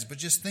heads. But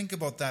just think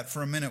about that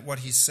for a minute, what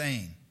he's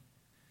saying.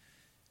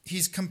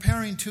 He's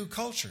comparing two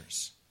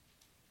cultures.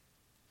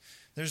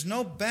 There's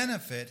no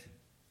benefit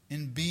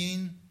in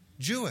being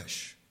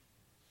Jewish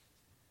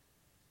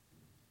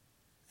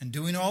and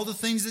doing all the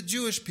things that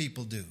Jewish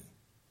people do.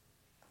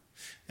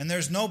 And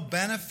there's no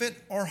benefit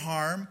or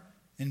harm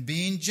in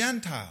being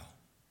Gentile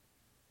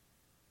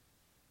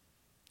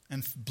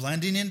and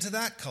blending into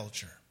that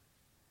culture.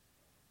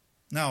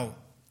 Now,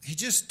 he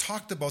just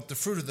talked about the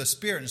fruit of the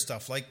Spirit and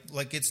stuff.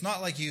 Like it's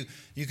not like you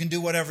can do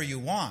whatever you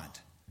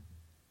want.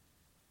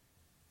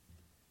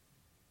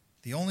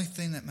 The only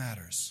thing that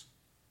matters,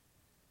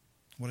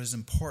 what is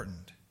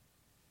important,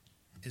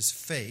 is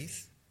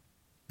faith.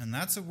 And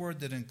that's a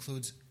word that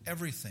includes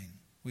everything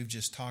we've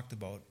just talked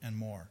about and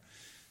more.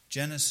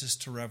 Genesis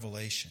to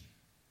Revelation.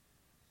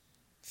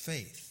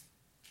 Faith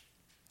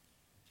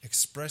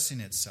expressing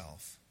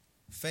itself.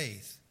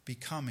 Faith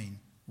becoming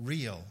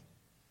real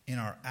in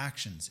our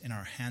actions, in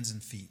our hands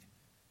and feet,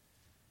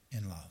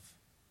 in love.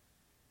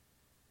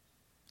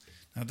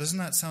 Now, doesn't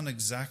that sound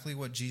exactly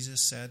what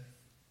Jesus said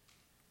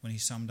when he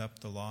summed up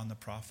the law and the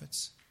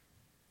prophets?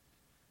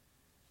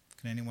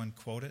 Can anyone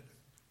quote it?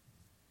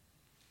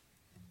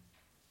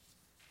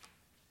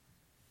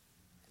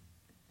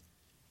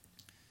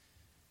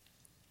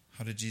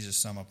 How did Jesus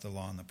sum up the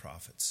law and the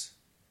prophets?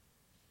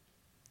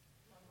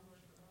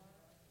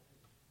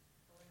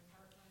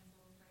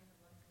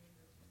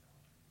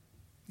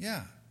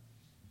 Yeah.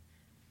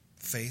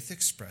 Faith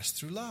expressed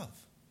through love.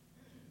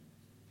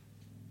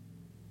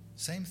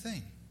 Same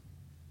thing.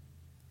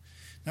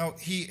 Now,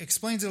 he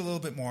explains it a little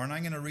bit more, and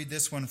I'm going to read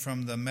this one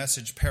from the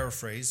Message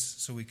paraphrase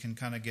so we can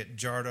kind of get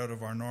jarred out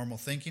of our normal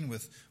thinking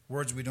with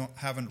words we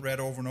haven't read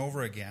over and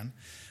over again.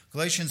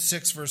 Galatians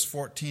 6, verse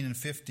 14 and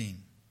 15.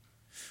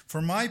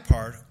 For my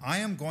part, I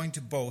am going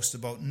to boast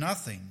about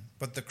nothing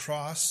but the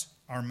cross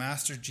of our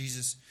Master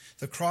Jesus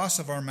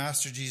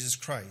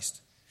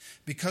Christ.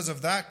 Because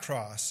of that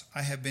cross,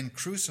 I have been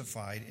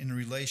crucified in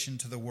relation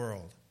to the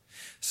world,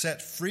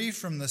 set free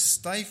from the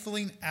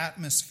stifling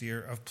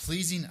atmosphere of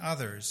pleasing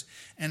others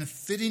and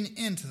fitting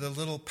into the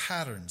little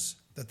patterns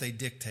that they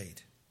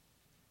dictate.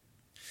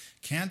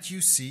 Can't you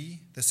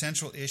see the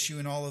central issue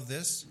in all of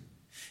this?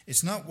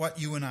 It's not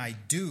what you and I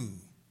do,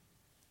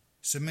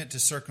 submit to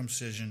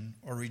circumcision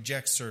or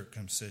reject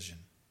circumcision.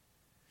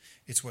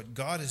 It's what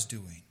God is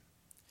doing,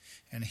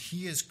 and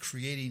He is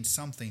creating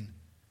something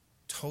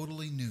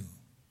totally new,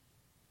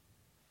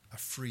 a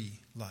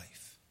free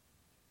life.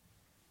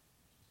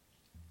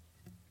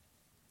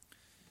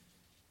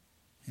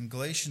 In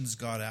Galatians,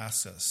 God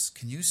asks us,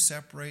 can you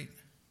separate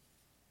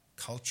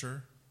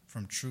culture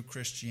from true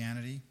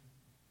Christianity?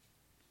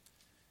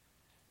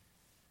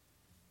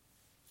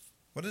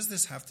 What does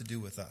this have to do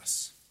with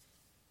us?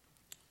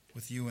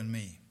 With you and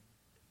me?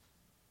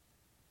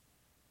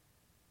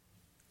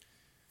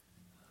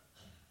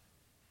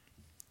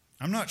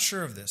 I'm not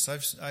sure of this.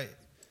 I've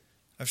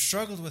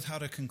struggled with how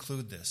to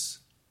conclude this.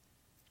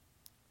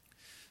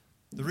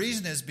 The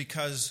reason is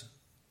because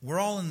we're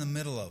all in the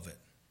middle of it.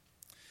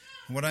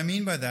 And what I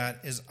mean by that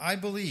is I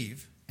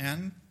believe,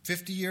 and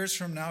 50 years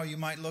from now you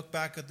might look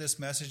back at this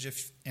message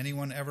if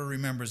anyone ever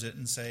remembers it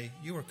and say,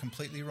 you were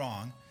completely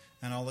wrong,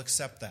 and I'll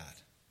accept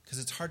that. Because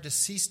it's hard to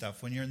see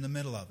stuff when you're in the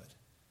middle of it.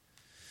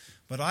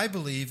 But I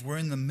believe we're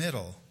in the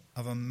middle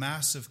of a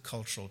massive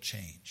cultural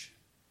change.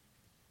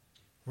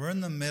 We're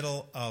in the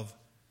middle of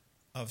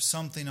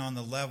something on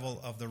the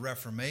level of the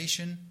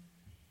Reformation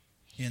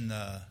in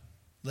the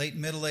late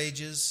Middle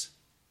Ages.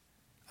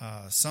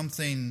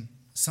 Something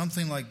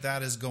like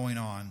that is going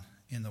on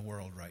in the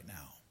world right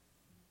now.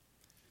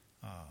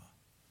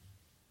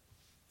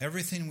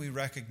 Everything we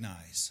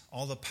recognize,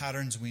 all the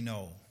patterns we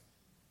know,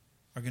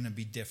 are going to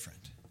be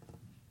different.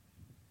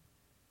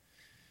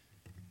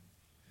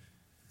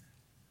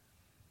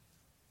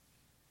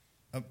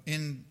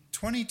 In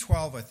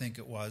 2012, I think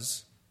it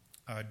was,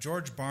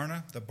 George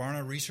Barna, the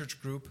Barna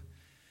Research Group,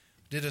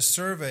 did a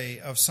survey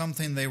of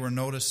something they were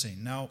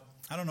noticing. Now,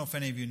 I don't know if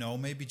any of you know,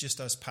 maybe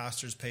just us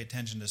pastors pay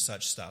attention to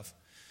such stuff.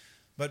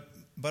 But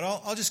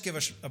I'll just give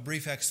a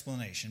brief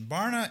explanation.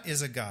 Barna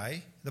is a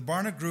guy, the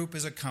Barna Group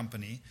is a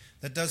company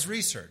that does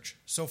research.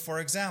 So, for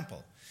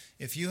example,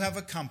 if you have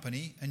a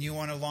company and you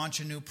want to launch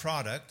a new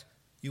product,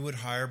 you would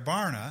hire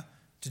Barna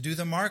to do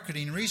the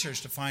marketing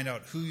research to find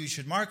out who you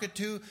should market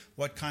to,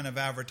 what kind of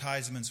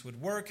advertisements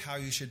would work, how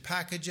you should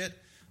package it,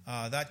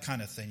 that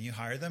kind of thing. You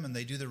hire them and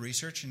they do the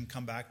research and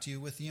come back to you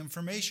with the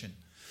information.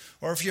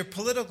 Or if you're a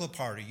political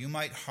party, you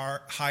might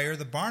hire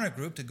the Barna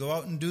Group to go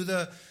out and do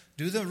the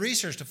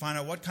research to find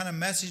out what kind of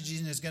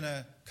messaging is going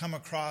to come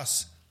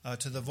across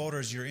to the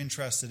voters you're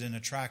interested in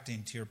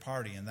attracting to your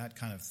party and that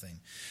kind of thing.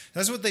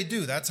 That's what they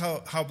do. That's how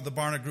the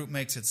Barna Group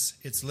makes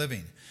its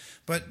living.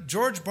 But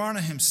George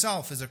Barna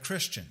himself is a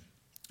Christian.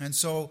 And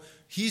so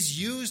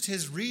he's used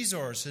his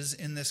resources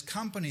in this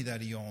company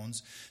that he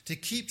owns to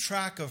keep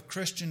track of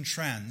Christian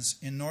trends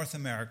in North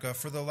America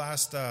for the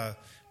last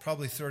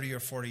probably 30 or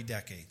 40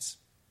 decades.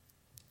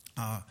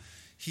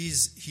 He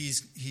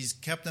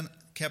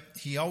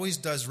always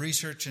does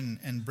research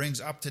and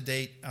brings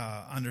up-to-date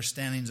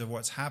understandings of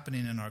what's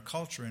happening in our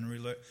culture in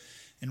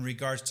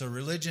regards to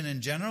religion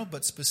in general,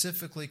 but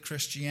specifically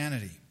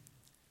Christianity,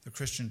 the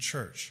Christian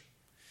church.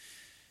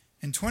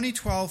 In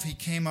 2012, he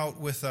came out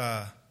with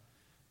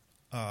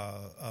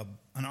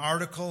an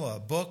article, a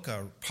book,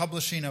 a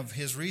publishing of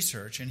his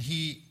research, and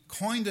he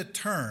coined a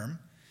term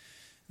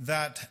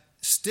that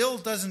still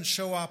doesn't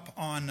show up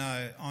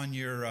on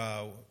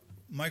your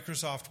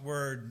Microsoft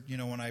Word. You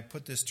know, when I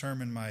put this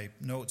term in my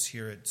notes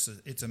here,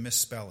 it's a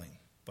misspelling,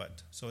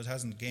 but so it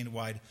hasn't gained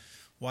wide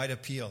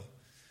appeal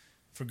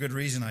for good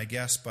reason, I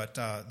guess. But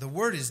the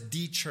word is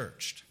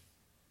de-churched.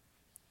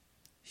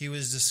 He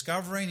was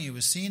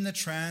seeing the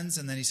trends,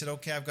 and then he said,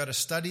 okay, I've got to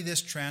study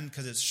this trend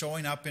because it's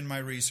showing up in my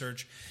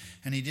research.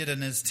 And he did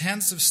an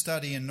intensive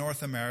study in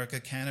North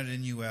America, Canada,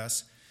 and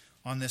U.S.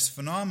 on this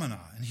phenomena.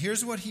 And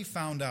here's what he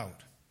found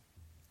out.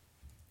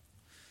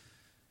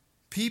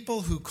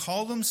 People who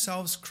call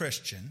themselves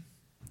Christian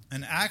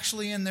and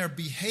actually in their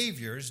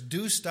behaviors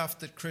do stuff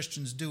that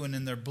Christians do, and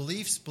in their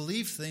beliefs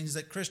believe things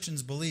that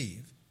Christians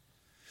believe,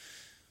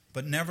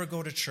 but never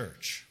go to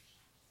church,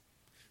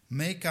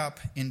 make up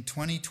in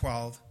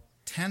 2012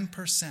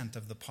 10%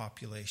 of the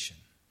population.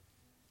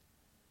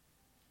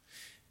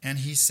 And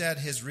he said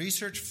his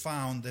research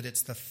found that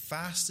it's the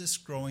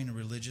fastest growing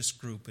religious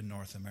group in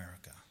North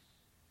America.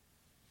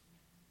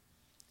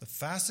 The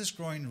fastest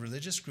growing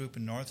religious group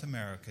in North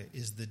America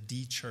is the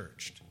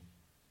de-churched.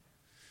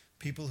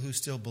 people who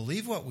still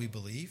believe what we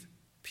believe,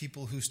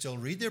 people who still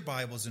read their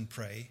Bibles and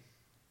pray,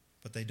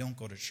 but they don't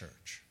go to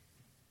church.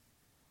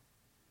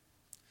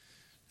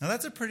 Now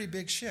that's a pretty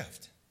big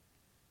shift,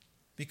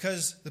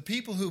 because the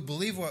people who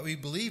believe what we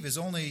believe is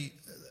only,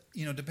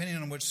 depending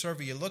on which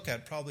survey you look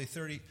at, probably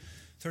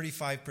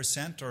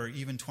 35% or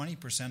even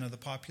 20% of the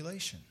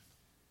population.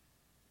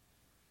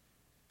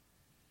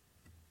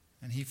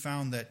 And he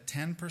found that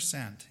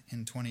 10%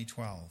 in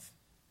 2012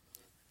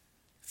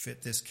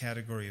 fit this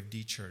category of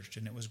de-churched,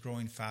 and it was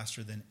growing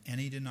faster than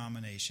any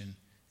denomination,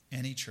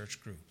 any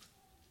church group.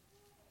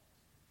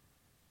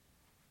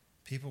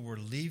 People were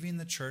leaving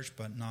the church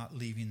but not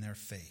leaving their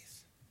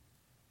faith.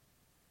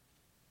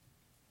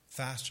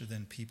 Faster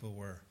than people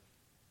were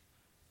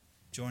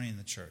joining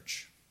the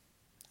church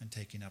and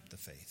taking up the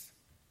faith.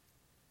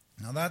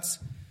 Now that's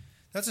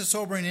a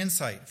sobering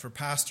insight for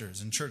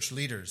pastors and church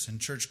leaders and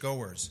church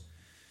goers.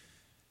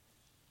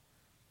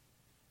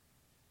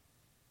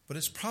 But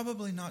it's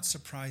probably not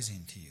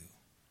surprising to you.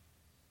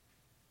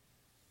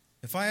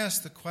 If I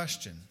ask the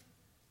question,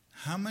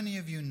 how many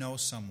of you know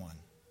someone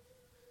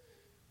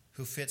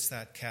who fits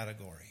that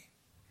category?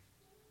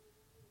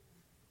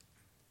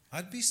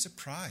 I'd be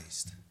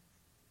surprised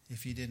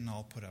if you didn't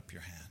all put up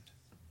your hand.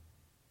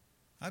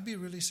 I'd be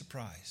really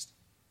surprised.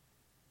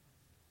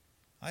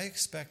 I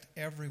expect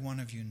every one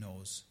of you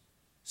knows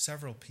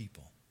several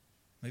people,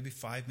 maybe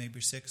 5,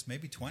 maybe 6,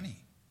 maybe 20,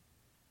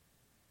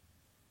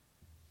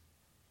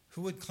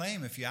 who would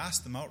claim, if you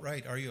asked them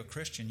outright, are you a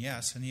Christian?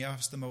 Yes. And you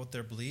ask them about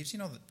their beliefs,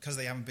 because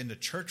they haven't been to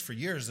church for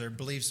years, their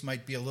beliefs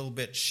might be a little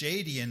bit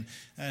shady and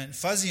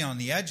fuzzy on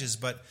the edges,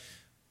 but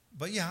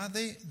yeah,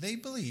 they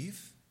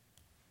believe.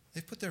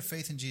 They've put their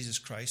faith in Jesus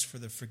Christ for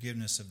the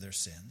forgiveness of their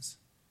sins.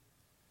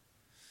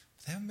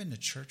 But they haven't been to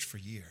church for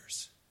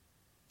years.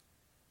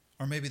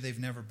 Or maybe they've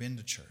never been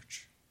to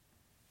church.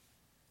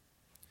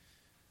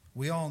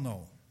 We all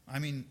know.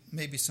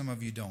 Maybe some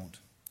of you don't.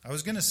 I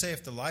was going to say,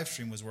 if the live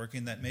stream was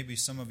working, that maybe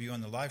some of you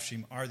on the live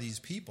stream are these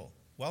people.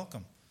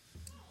 Welcome.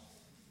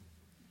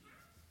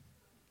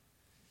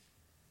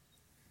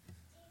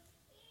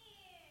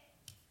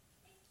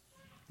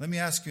 Let me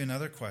ask you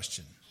another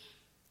question.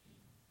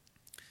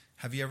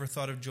 Have you ever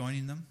thought of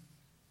joining them?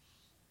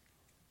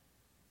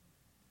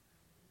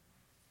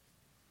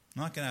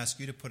 I'm not going to ask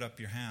you to put up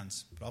your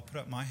hands, but I'll put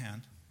up my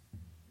hand.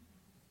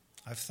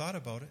 I've thought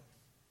about it.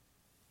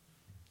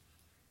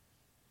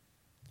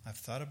 I've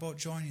thought about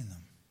joining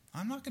them.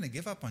 I'm not going to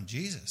give up on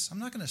Jesus. I'm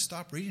not going to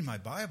stop reading my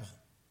Bible.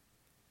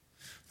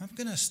 I'm not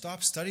going to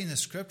stop studying the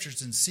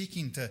Scriptures and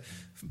seeking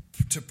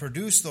to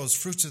produce those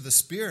fruits of the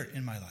Spirit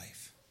in my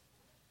life.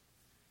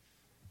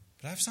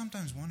 But I've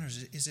sometimes wondered,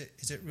 is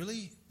it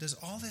really, does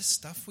all this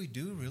stuff we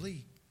do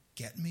really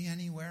get me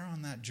anywhere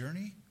on that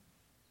journey?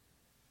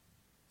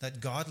 That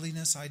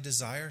godliness I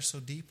desire so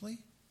deeply?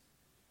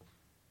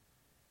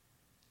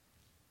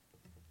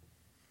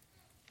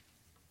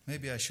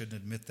 Maybe I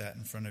shouldn't admit that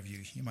in front of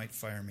you. You might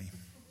fire me.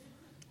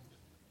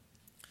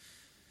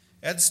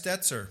 Ed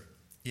Stetzer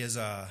is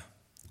a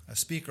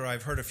speaker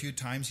I've heard a few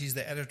times. He's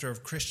the editor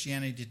of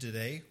Christianity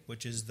Today,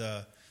 which is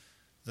the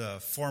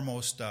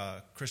foremost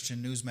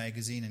Christian news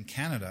magazine in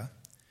Canada.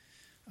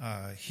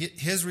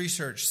 His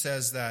research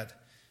says that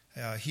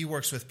he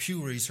works with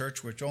Pew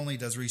Research, which only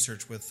does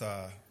research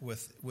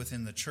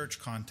within the church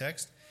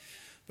context.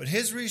 But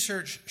his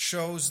research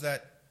shows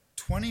that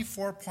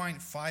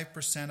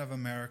 24.5% of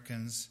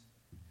Americans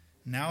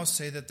now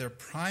say that their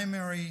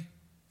primary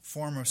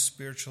form of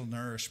spiritual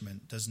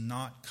nourishment does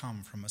not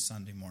come from a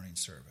Sunday morning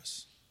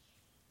service.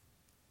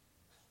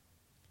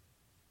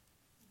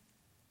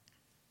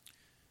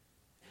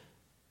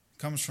 It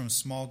comes from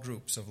small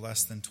groups of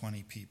less than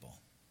 20 people.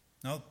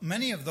 Now,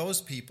 many of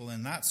those people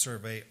in that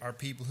survey are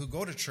people who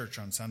go to church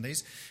on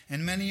Sundays,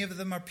 and many of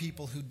them are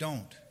people who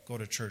don't go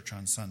to church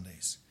on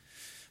Sundays.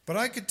 But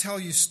I could tell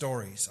you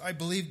stories. I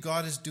believe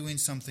God is doing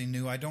something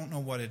new. I don't know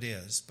what it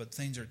is, but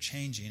things are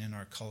changing in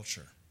our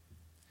culture.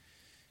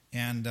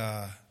 And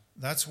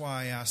that's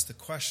why I asked the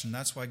question.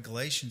 That's why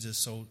Galatians is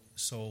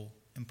so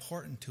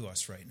important to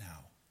us right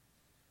now.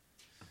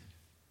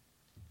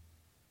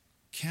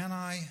 Can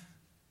I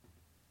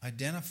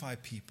identify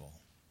people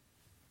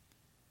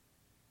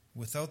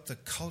without the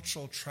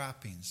cultural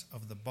trappings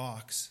of the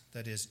box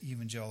that is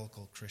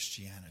evangelical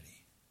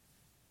Christianity?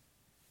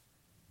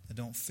 That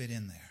don't fit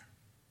in there.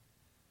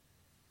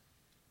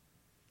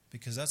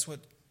 Because that's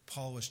what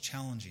Paul was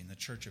challenging the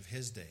church of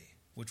his day,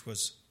 which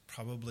was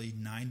probably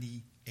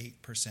 98%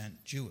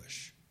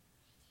 Jewish.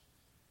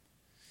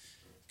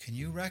 Can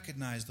you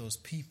recognize those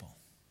people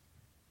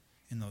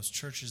in those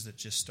churches that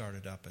just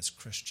started up as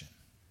Christian?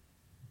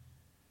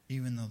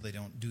 Even though they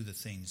don't do the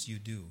things you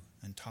do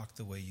and talk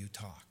the way you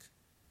talk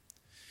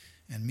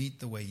and meet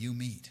the way you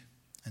meet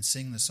and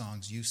sing the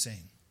songs you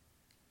sing?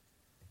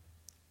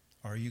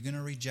 Or are you going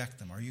to reject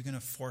them? Are you going to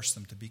force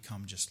them to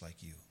become just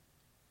like you?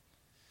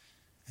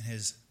 And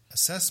his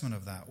assessment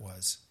of that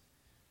was,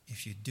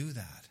 if you do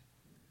that,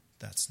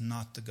 that's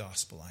not the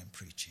gospel I'm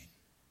preaching.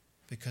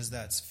 Because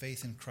that's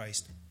faith in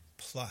Christ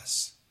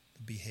plus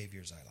the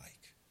behaviors I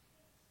like.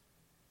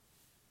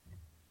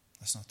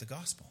 That's not the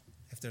gospel.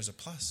 If there's a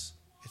plus,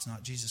 it's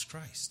not Jesus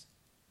Christ.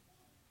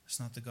 It's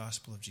not the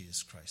gospel of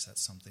Jesus Christ.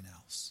 That's something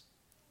else.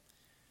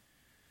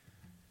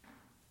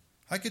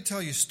 I could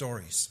tell you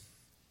stories.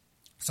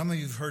 Some of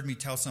you have heard me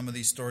tell some of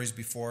these stories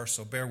before,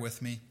 so bear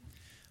with me.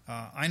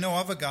 I know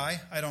of a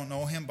guy, I don't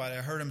know him, but I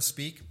heard him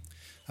speak,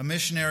 a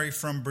missionary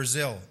from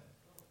Brazil,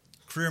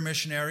 career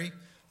missionary,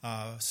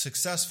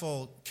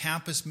 successful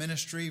campus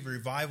ministry,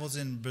 revivals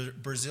in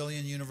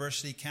Brazilian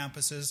university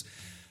campuses.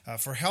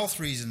 For health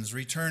reasons,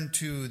 returned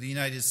to the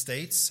United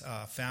States,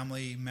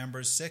 family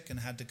members sick and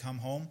had to come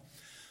home.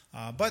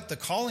 But the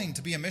calling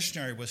to be a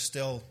missionary was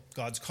still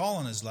God's call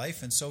in his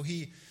life, and so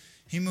he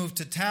moved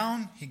to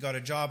town. He got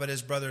a job at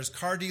his brother's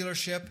car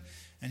dealership,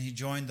 and he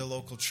joined the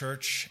local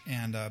church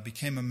and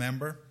became a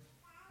member.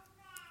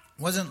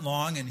 It wasn't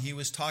long, and he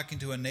was talking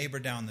to a neighbor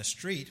down the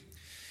street.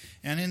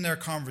 And in their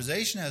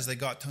conversation, as they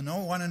got to know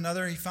one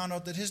another, he found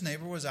out that his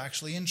neighbor was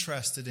actually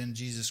interested in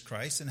Jesus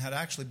Christ and had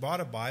actually bought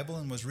a Bible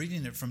and was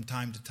reading it from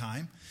time to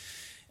time.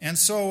 And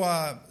so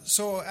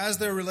as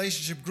their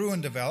relationship grew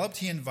and developed,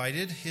 he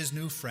invited his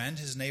new friend,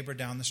 his neighbor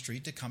down the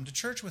street, to come to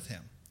church with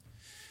him.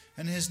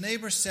 And his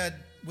neighbor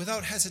said,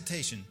 without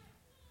hesitation,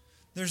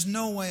 "There's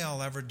no way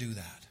I'll ever do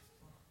that."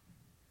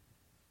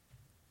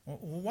 Well,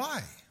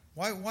 why?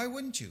 Why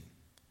wouldn't you?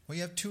 Well,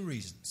 you have two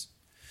reasons.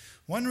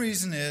 One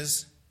reason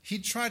is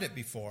he'd tried it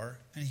before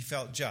and he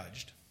felt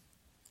judged.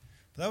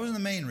 But that wasn't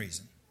the main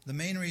reason. The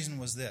main reason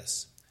was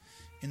this.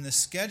 In the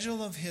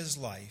schedule of his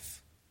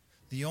life,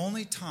 the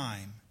only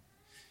time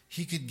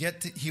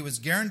he was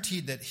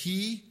guaranteed that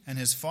he and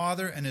his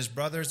father and his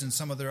brothers and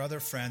some of their other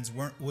friends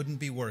wouldn't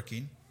be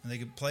working and they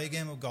could play a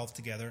game of golf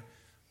together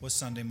was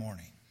Sunday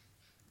morning.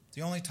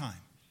 The only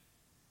time.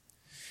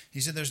 He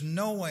said, "There's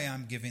no way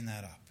I'm giving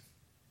that up.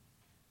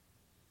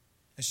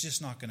 It's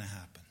just not going to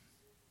happen."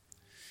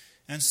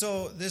 And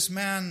so this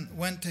man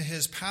went to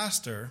his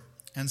pastor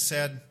and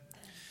said,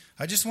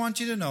 "I just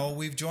want you to know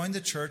we've joined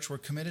the church. We're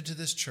committed to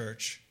this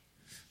church,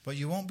 but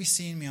you won't be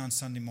seeing me on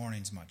Sunday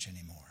mornings much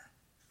anymore.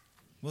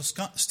 We'll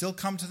still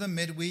come to the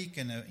midweek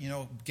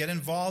and get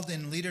involved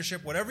in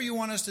leadership. Whatever you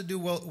want us to do,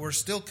 we're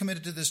still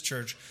committed to this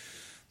church,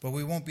 but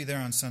we won't be there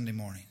on Sunday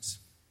mornings."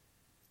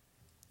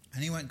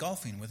 And he went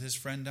golfing with his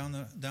friend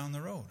down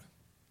the road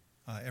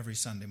every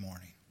Sunday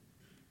morning.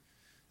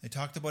 They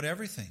talked about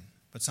everything.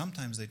 But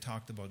sometimes they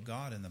talked about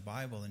God and the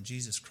Bible and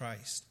Jesus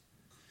Christ.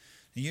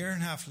 A year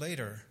and a half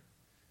later,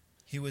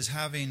 he was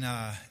having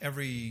I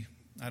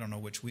don't know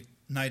which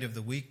night of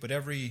the week, but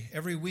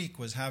every week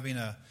was having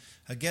a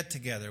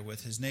get-together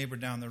with his neighbor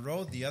down the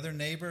road, the other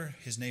neighbor,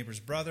 his neighbor's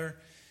brother,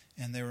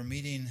 and they were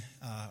meeting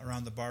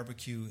around the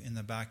barbecue in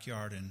the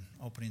backyard and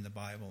opening the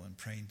Bible and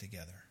praying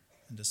together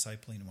and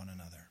discipling one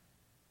another.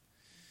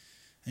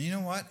 And you know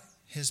what?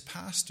 His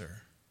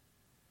pastor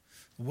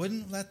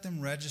wouldn't let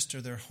them register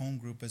their home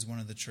group as one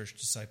of the church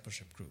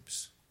discipleship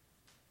groups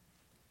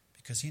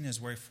because he and his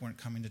wife weren't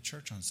coming to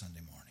church on Sunday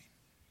morning.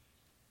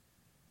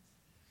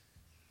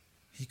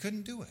 He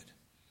couldn't do it.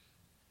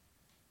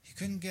 He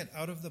couldn't get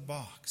out of the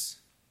box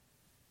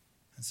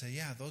and say,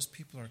 yeah, those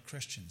people are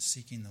Christians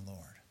seeking the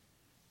Lord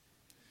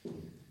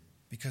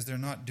because they're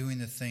not doing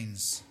the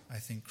things I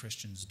think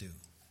Christians do.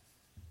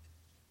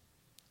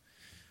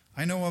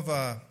 I know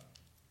of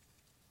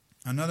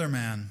another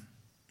man.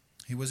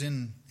 He was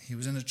in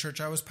the church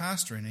I was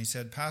pastoring, and he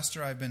said,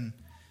 "Pastor, I've been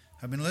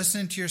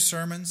listening to your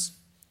sermons.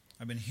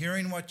 I've been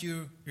hearing what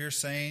you're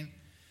saying.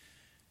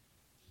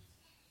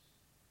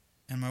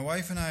 And my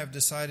wife and I have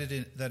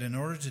decided that in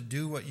order to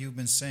do what you've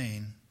been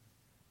saying,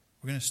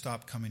 we're going to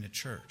stop coming to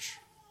church.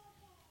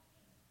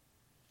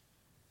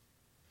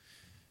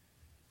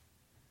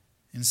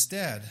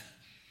 Instead,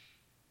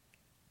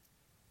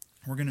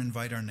 we're going to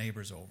invite our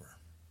neighbors over."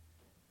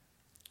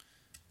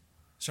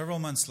 Several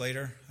months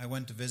later, I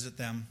went to visit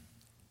them.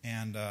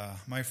 And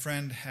my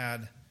friend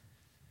had,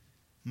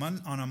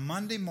 on a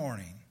Monday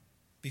morning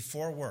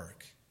before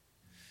work,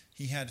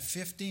 he had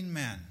 15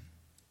 men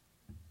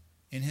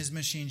in his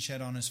machine shed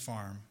on his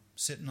farm,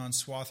 sitting on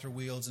swather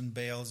wheels and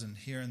bales and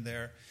here and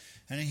there.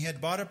 And he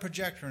had bought a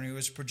projector and he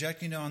was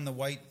projecting on the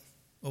white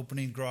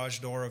opening garage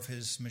door of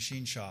his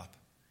machine shop.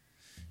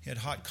 He had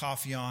hot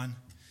coffee on,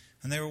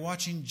 and they were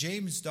watching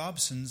James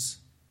Dobson's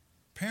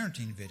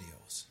parenting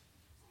videos.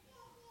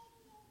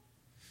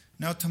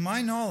 Now, to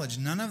my knowledge,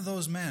 none of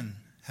those men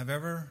have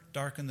ever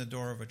darkened the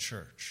door of a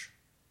church.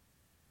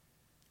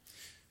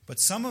 But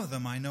some of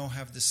them I know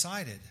have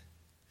decided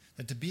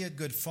that to be a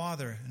good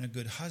father and a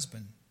good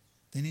husband,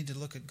 they need to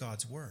look at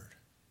God's Word.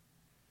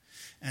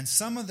 And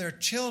some of their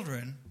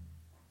children,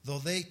 though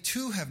they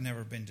too have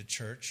never been to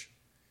church,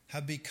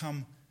 have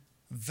become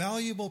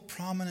valuable,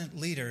 prominent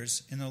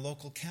leaders in the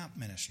local camp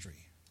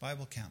ministry,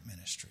 Bible camp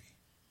ministry.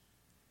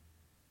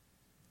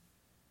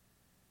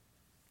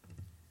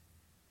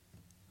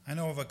 I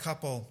know of a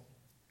couple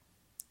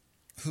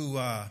who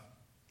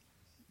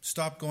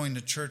stopped going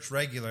to church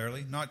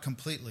regularly, not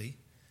completely.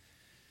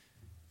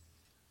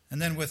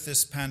 And then with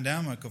this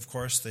pandemic, of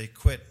course, they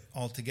quit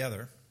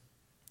altogether.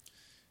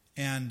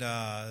 And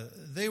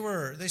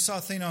they saw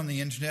a thing on the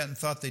internet and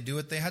thought they'd do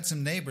it. They had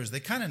some neighbors. They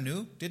kind of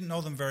knew, didn't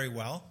know them very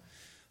well.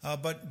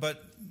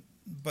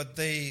 But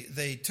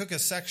they took a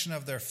section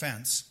of their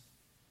fence,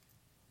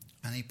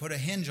 and he put a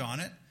hinge on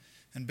it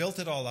and built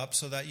it all up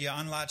so that you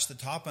unlatch the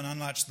top and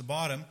unlatch the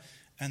bottom,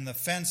 and the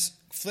fence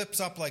flips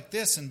up like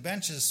this, and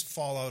benches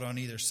fall out on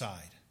either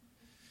side.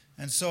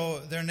 And so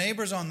their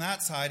neighbors on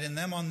that side and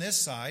them on this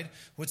side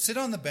would sit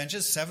on the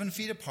benches 7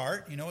 feet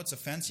apart. You know, it's a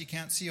fence you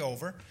can't see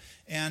over.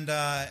 And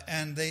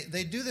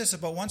they do this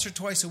about once or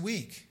twice a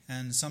week.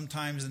 And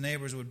sometimes the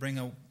neighbors would bring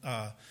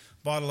a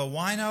bottle of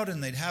wine out,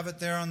 and they'd have it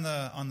there on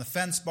the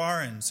fence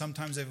bar. And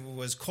sometimes if it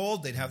was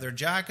cold, they'd have their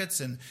jackets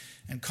and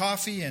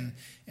coffee.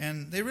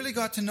 And they really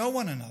got to know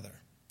one another.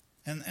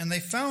 And they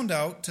found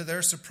out, to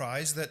their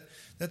surprise,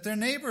 that their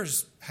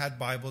neighbors had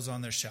Bibles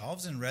on their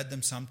shelves and read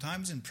them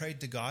sometimes and prayed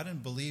to God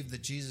and believed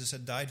that Jesus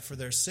had died for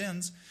their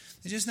sins.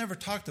 They just never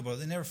talked about it.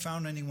 They never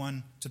found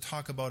anyone to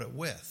talk about it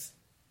with.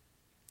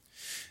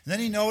 And then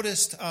he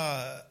noticed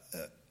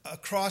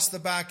across the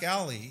back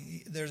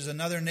alley, there's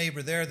another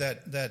neighbor there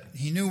that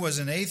he knew was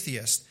an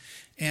atheist.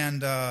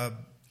 And the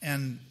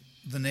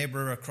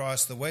neighbor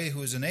across the way, who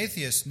was an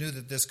atheist, knew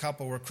that this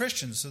couple were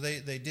Christians. So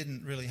they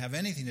didn't really have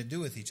anything to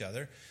do with each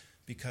other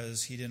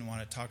because he didn't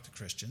want to talk to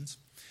Christians.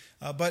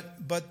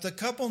 But the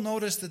couple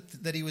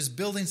noticed that he was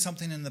building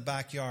something in the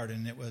backyard,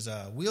 and it was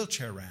a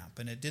wheelchair ramp,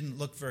 and it didn't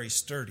look very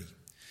sturdy.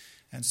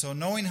 And so,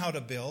 knowing how to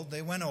build,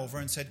 they went over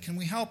and said, "Can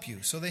we help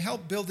you?" So they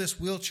helped build this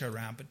wheelchair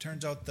ramp. It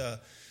turns out the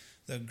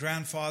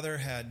grandfather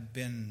had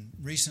been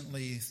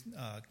recently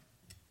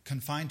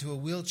confined to a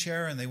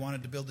wheelchair, and they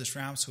wanted to build this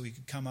ramp so he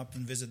could come up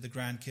and visit the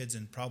grandkids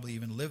and probably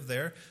even live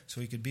there,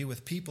 so he could be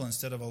with people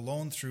instead of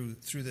alone through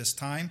this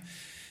time.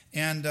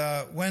 And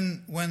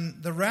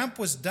when the ramp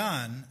was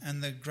done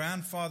and the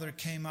grandfather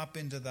came up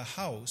into the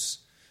house,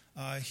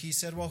 he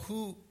said, "Well,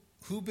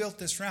 who built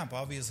this ramp?"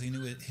 Obviously, he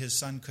knew his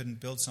son couldn't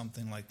build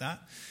something like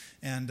that.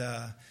 And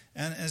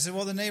I said,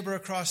 "Well, the neighbor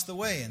across the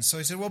way." And so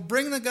he said, "Well,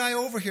 bring the guy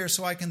over here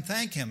so I can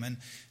thank him."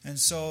 And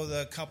so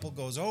the couple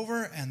goes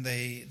over, and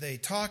they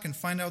talk and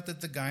find out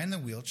that the guy in the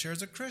wheelchair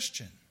is a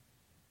Christian.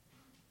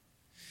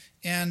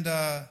 And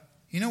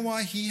you know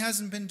why he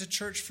hasn't been to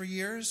church for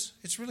years?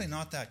 It's really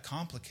not that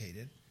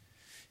complicated.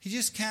 He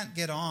just can't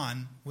get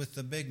on with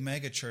the big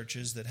mega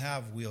churches that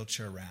have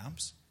wheelchair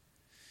ramps.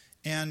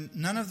 And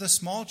none of the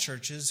small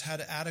churches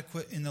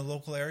in the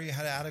local area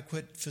had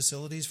adequate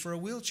facilities for a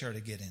wheelchair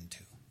to get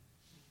into.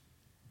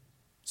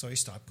 So he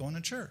stopped going to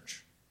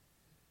church.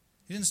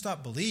 He didn't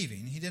stop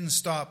believing. He didn't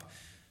stop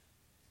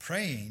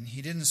praying.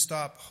 He didn't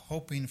stop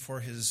hoping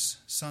for his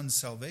son's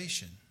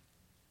salvation.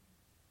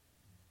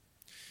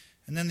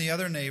 And then the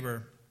other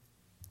neighbor,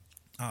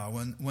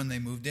 when they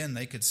moved in,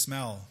 they could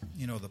smell,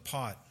 the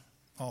pot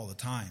all the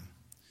time.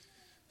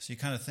 So you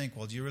kind of think,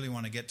 well, do you really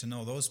want to get to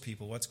know those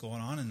people? What's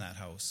going on in that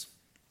house?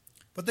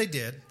 But they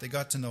did. They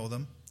got to know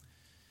them.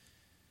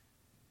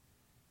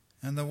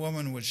 And the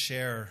woman would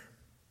share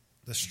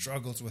the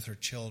struggles with her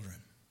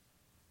children.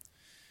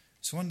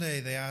 So one day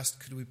they asked,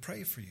 "Could we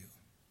pray for you?"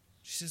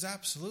 She says,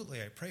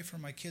 "Absolutely. I pray for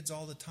my kids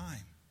all the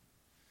time."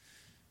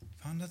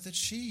 Found out that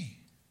she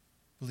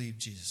believed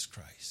Jesus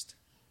Christ.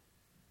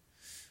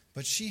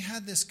 But she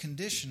had this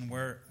condition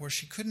where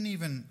she couldn't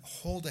even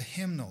hold a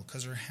hymnal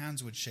because her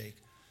hands would shake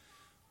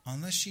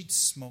unless she'd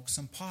smoke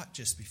some pot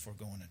just before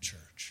going to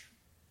church.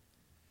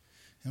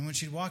 And when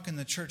she'd walk in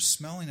the church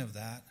smelling of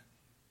that,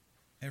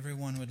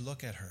 everyone would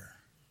look at her.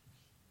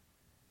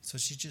 So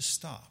she just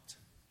stopped.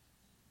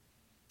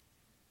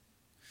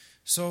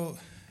 So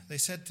they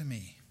said to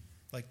me,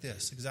 like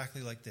this,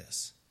 exactly like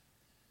this: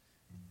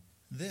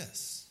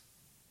 "This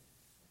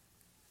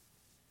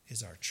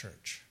is our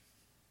church,"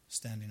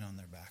 standing on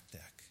their back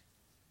deck.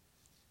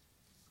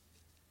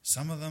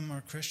 Some of them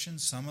are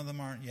Christians, some of them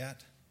aren't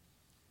yet.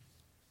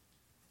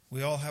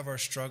 We all have our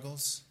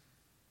struggles,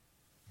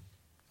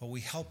 but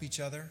we help each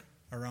other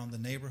around the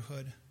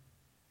neighborhood.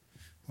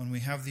 When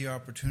we have the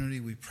opportunity,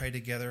 we pray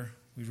together,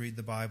 we read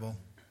the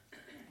Bible,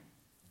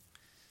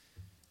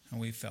 and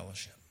we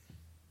fellowship.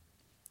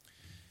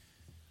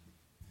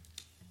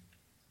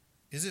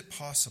 Is it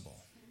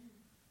possible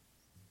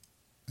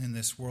in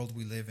this world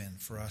we live in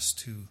for us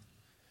to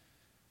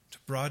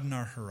broaden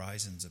our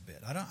horizons a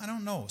bit? I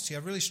don't know. See,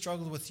 I've really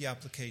struggled with the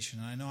application,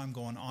 and I know I'm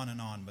going on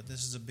and on, but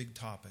this is a big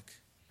topic.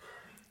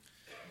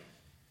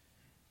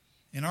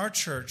 In our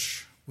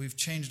church, we've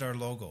changed our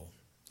logo.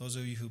 Those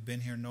of you who've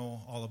been here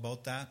know all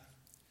about that.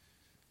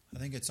 I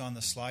think it's on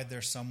the slide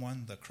there,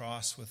 the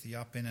cross with the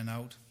up, in, and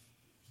out.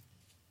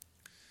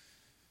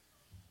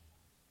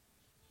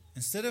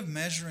 Instead of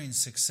measuring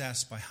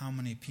success by how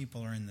many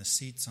people are in the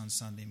seats on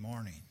Sunday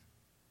morning,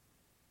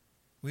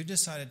 we've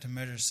decided to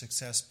measure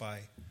success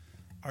by,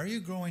 are you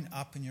growing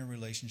up in your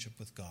relationship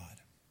with God?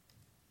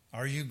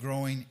 Are you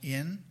growing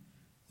in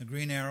the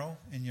green arrow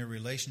in your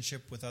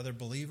relationship with other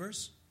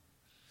believers?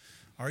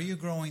 Are you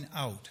growing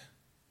out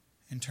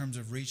in terms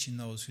of reaching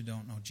those who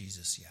don't know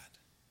Jesus yet?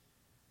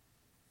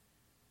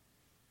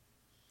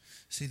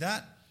 See,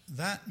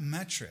 that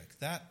metric,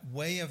 that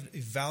way of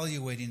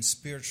evaluating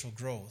spiritual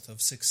growth,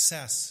 of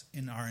success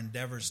in our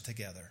endeavors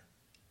together,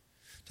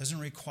 doesn't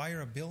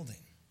require a building.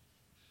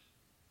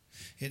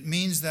 It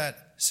means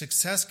that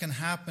success can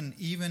happen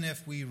even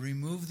if we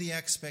remove the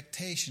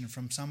expectation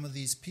from some of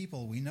these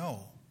people we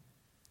know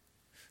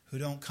who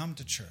don't come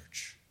to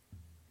church.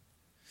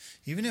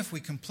 Even if we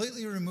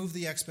completely remove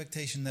the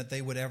expectation that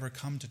they would ever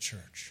come to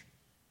church.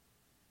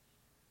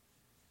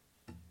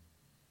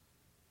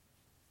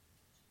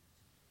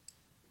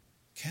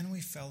 Can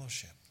we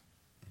fellowship?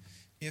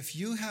 If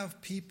you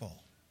have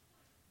people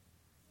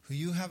who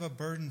you have a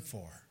burden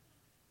for,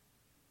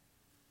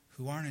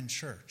 who aren't in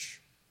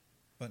church,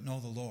 but know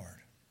the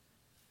Lord,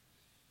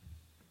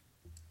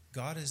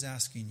 God is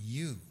asking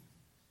you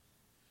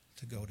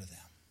to go to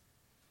them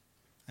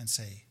and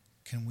say,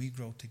 can we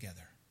grow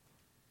together?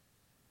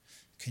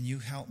 Can you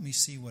help me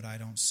see what I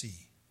don't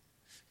see?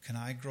 Can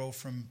I grow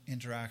from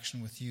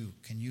interaction with you?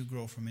 Can you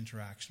grow from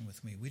interaction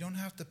with me? We don't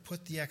have to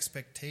put the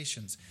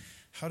expectations.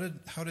 How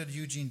did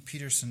Eugene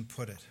Peterson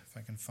put it? If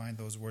I can find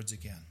those words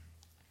again.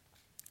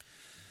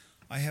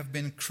 I have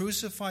been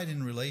crucified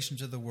in relation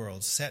to the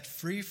world, set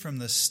free from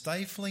the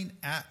stifling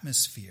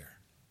atmosphere.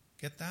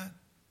 Get that?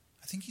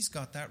 I think he's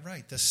got that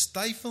right. The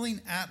stifling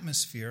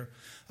atmosphere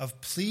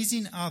of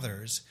pleasing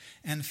others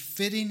and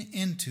fitting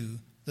into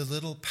the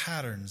little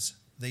patterns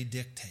they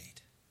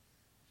dictate.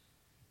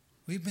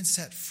 We've been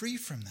set free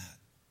from that.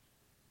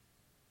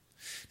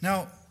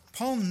 Now,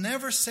 Paul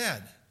never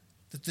said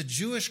that the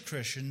Jewish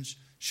Christians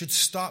should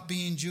stop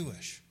being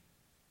Jewish.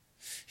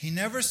 He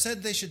never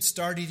said they should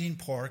start eating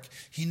pork.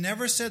 He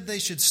never said they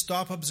should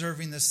stop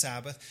observing the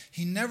Sabbath.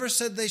 He never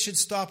said they should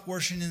stop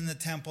worshiping in the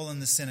temple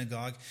and the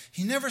synagogue.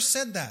 He never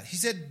said that. He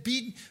said,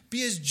 be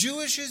as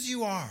Jewish as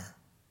you are,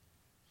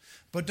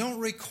 but don't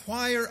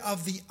require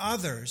of the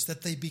others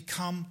that they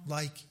become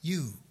like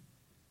you.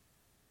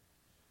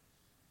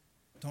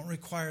 Don't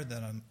require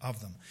that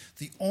of them.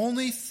 The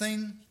only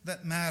thing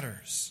that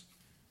matters.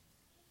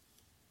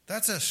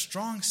 That's a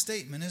strong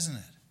statement, isn't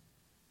it?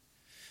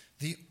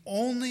 The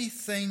only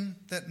thing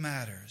that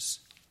matters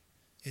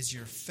is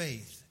your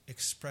faith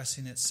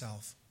expressing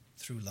itself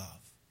through love.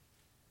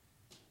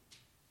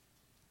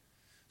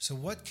 So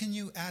what can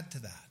you add to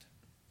that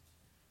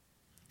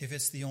if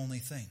it's the only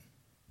thing?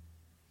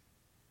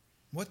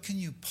 What can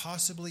you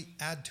possibly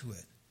add to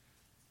it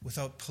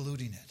without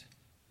polluting it?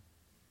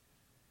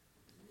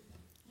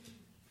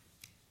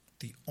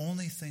 The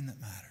only thing that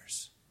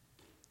matters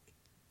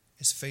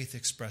is faith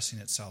expressing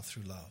itself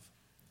through love.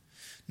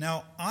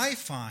 Now, I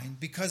find,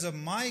 because of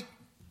my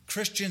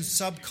Christian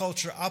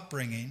subculture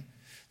upbringing,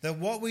 that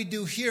what we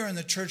do here in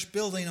the church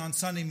building on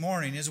Sunday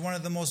morning is one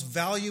of the most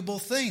valuable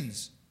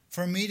things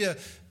for me to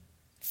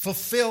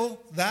fulfill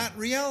that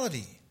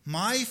reality.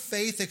 My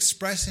faith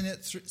expressing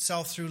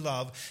itself through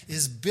love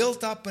is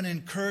built up and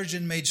encouraged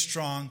and made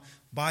strong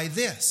by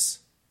this.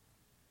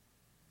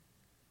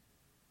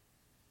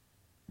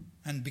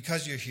 And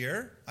because you're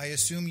here, I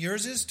assume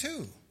yours is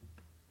too.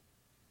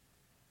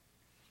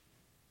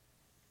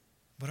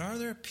 But are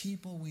there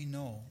people we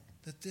know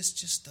that this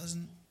just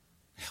doesn't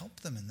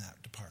help them in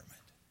that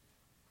department?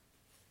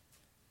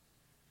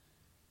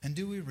 And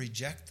do we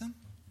reject them?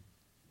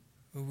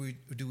 Or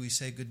do we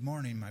say, good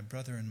morning, my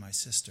brother and my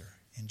sister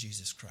in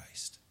Jesus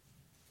Christ?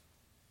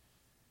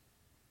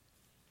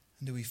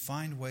 And do we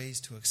find ways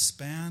to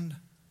expand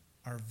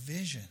our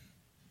vision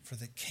for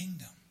the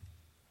kingdom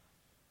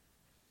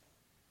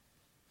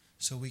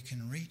so we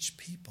can reach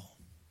people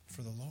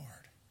for the Lord?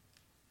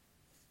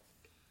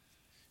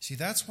 See,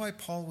 that's why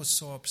Paul was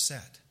so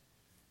upset,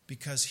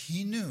 because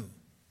he knew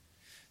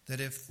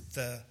that if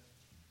the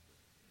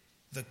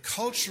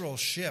cultural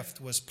shift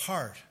was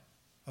part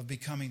of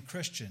becoming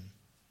Christian,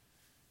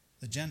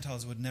 the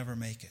Gentiles would never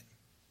make it.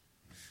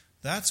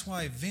 That's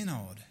why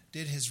Vinod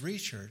did his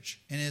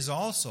research and is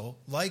also,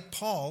 like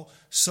Paul,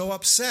 so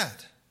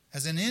upset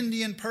as an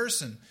Indian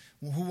person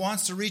who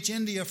wants to reach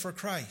India for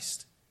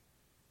Christ.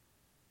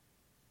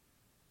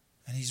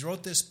 And he's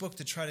wrote this book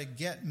to try to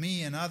get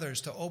me and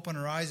others to open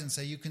our eyes and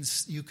say, you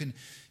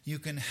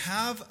can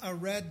have a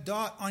red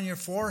dot on your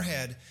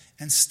forehead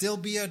and still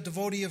be a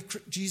devotee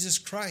of Jesus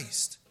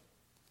Christ.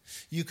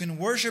 You can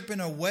worship in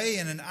a way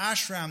in an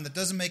ashram that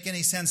doesn't make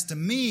any sense to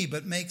me,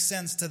 but makes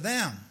sense to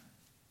them.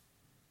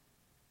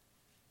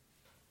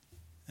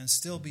 And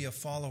still be a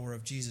follower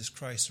of Jesus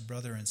Christ, a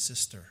brother and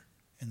sister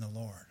in the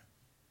Lord.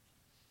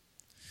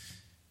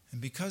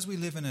 And because we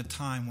live in a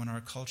time when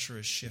our culture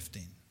is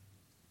shifting,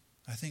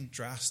 I think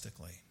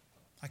drastically.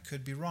 I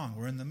could be wrong.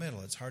 We're in the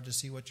middle. It's hard to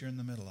see what you're in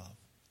the middle of.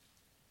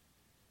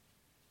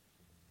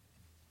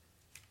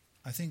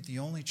 I think the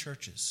only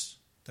churches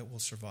that will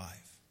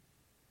survive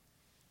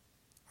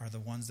are the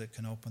ones that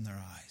can open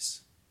their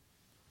eyes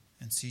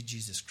and see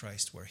Jesus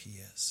Christ where he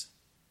is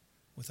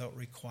without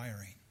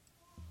requiring.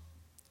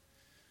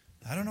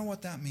 I don't know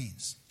what that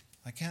means.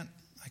 I can't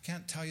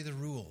tell you the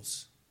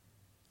rules.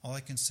 All I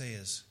can say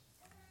is,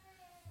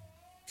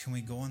 can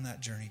we go on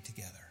that journey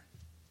together?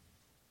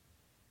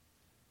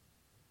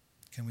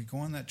 Can we go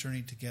on that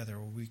journey together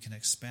where we can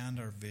expand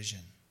our vision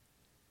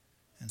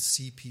and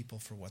see people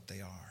for what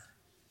they are,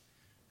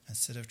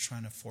 instead of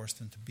trying to force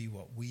them to be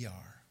what we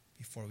are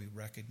before we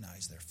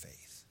recognize their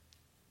faith.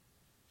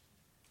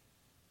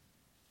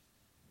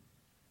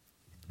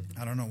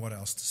 I don't know what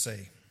else to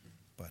say,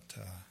 but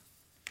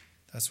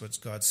that's what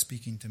God's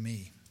speaking to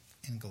me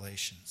in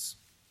Galatians.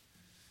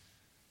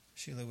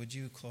 Sheila, would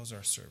you close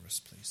our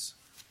service, please?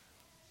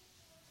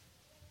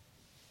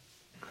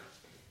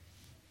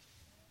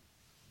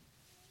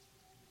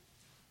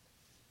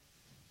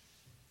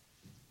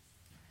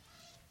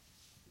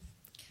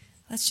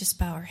 Let's just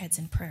bow our heads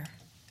in prayer.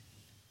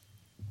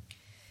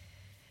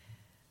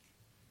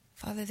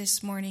 Father,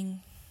 this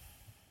morning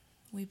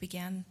we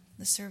began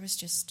the service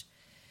just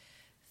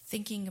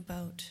thinking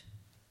about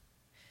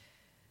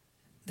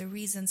the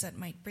reasons that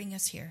might bring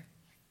us here.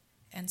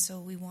 And so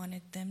we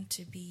wanted them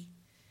to be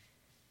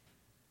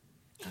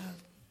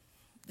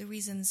the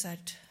reasons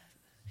that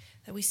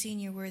we see in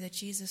your word that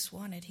Jesus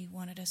wanted. He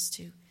wanted us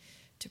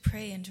to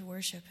pray and to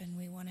worship, and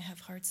we want to have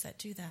hearts that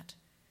do that.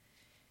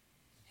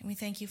 And we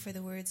thank you for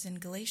the words in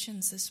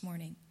Galatians this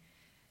morning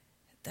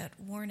that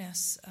warn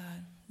us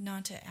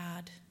not to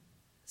add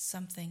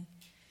something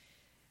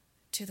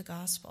to the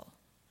gospel.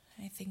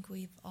 I think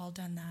we've all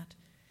done that.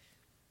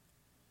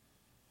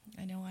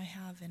 I know I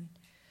have, and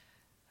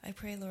I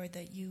pray, Lord,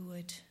 that you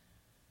would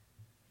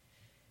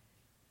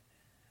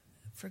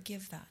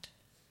forgive that,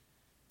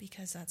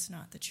 because that's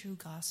not the true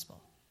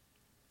gospel.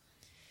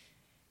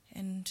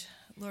 And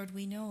Lord,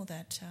 we know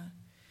that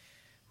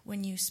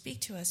when you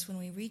speak to us, when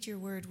we read your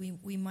word,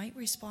 we might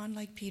respond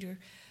like Peter,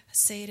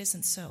 say it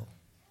isn't so.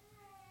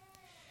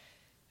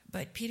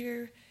 But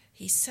Peter,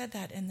 he said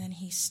that, and then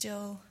he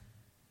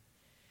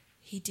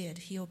did.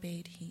 He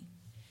obeyed.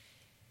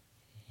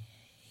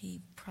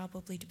 He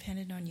probably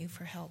depended on you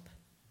for help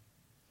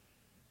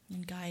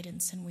and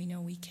guidance, and we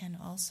know we can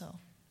also.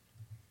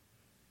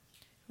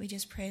 We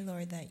just pray,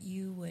 Lord, that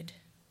you would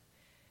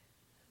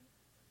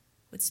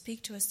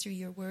speak to us through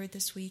your word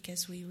this week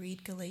as we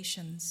read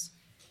Galatians,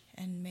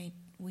 and may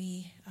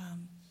we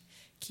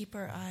keep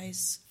our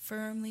eyes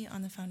firmly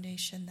on the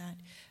foundation that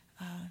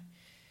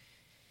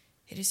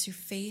it is through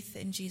faith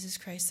in Jesus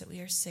Christ that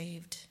we are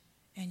saved,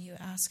 and you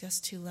ask us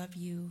to love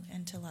you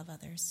and to love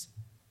others.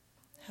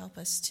 Help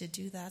us to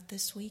do that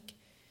this week.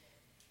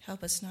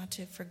 Help us not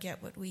to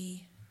forget what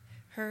we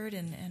heard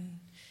and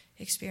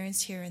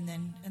experienced here and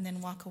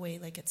then walk away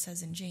like it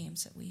says in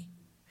James, that we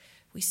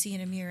see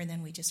in a mirror and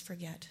then we just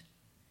forget.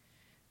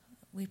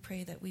 We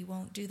pray that we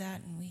won't do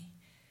that, and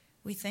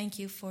we thank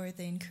you for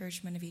the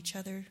encouragement of each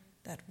other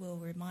that will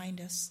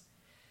remind us,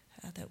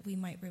 that we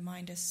might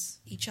remind us,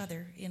 each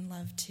other in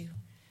love,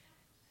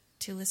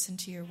 to listen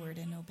to your word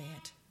and obey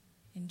it.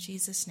 In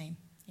Jesus' name,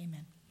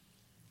 amen.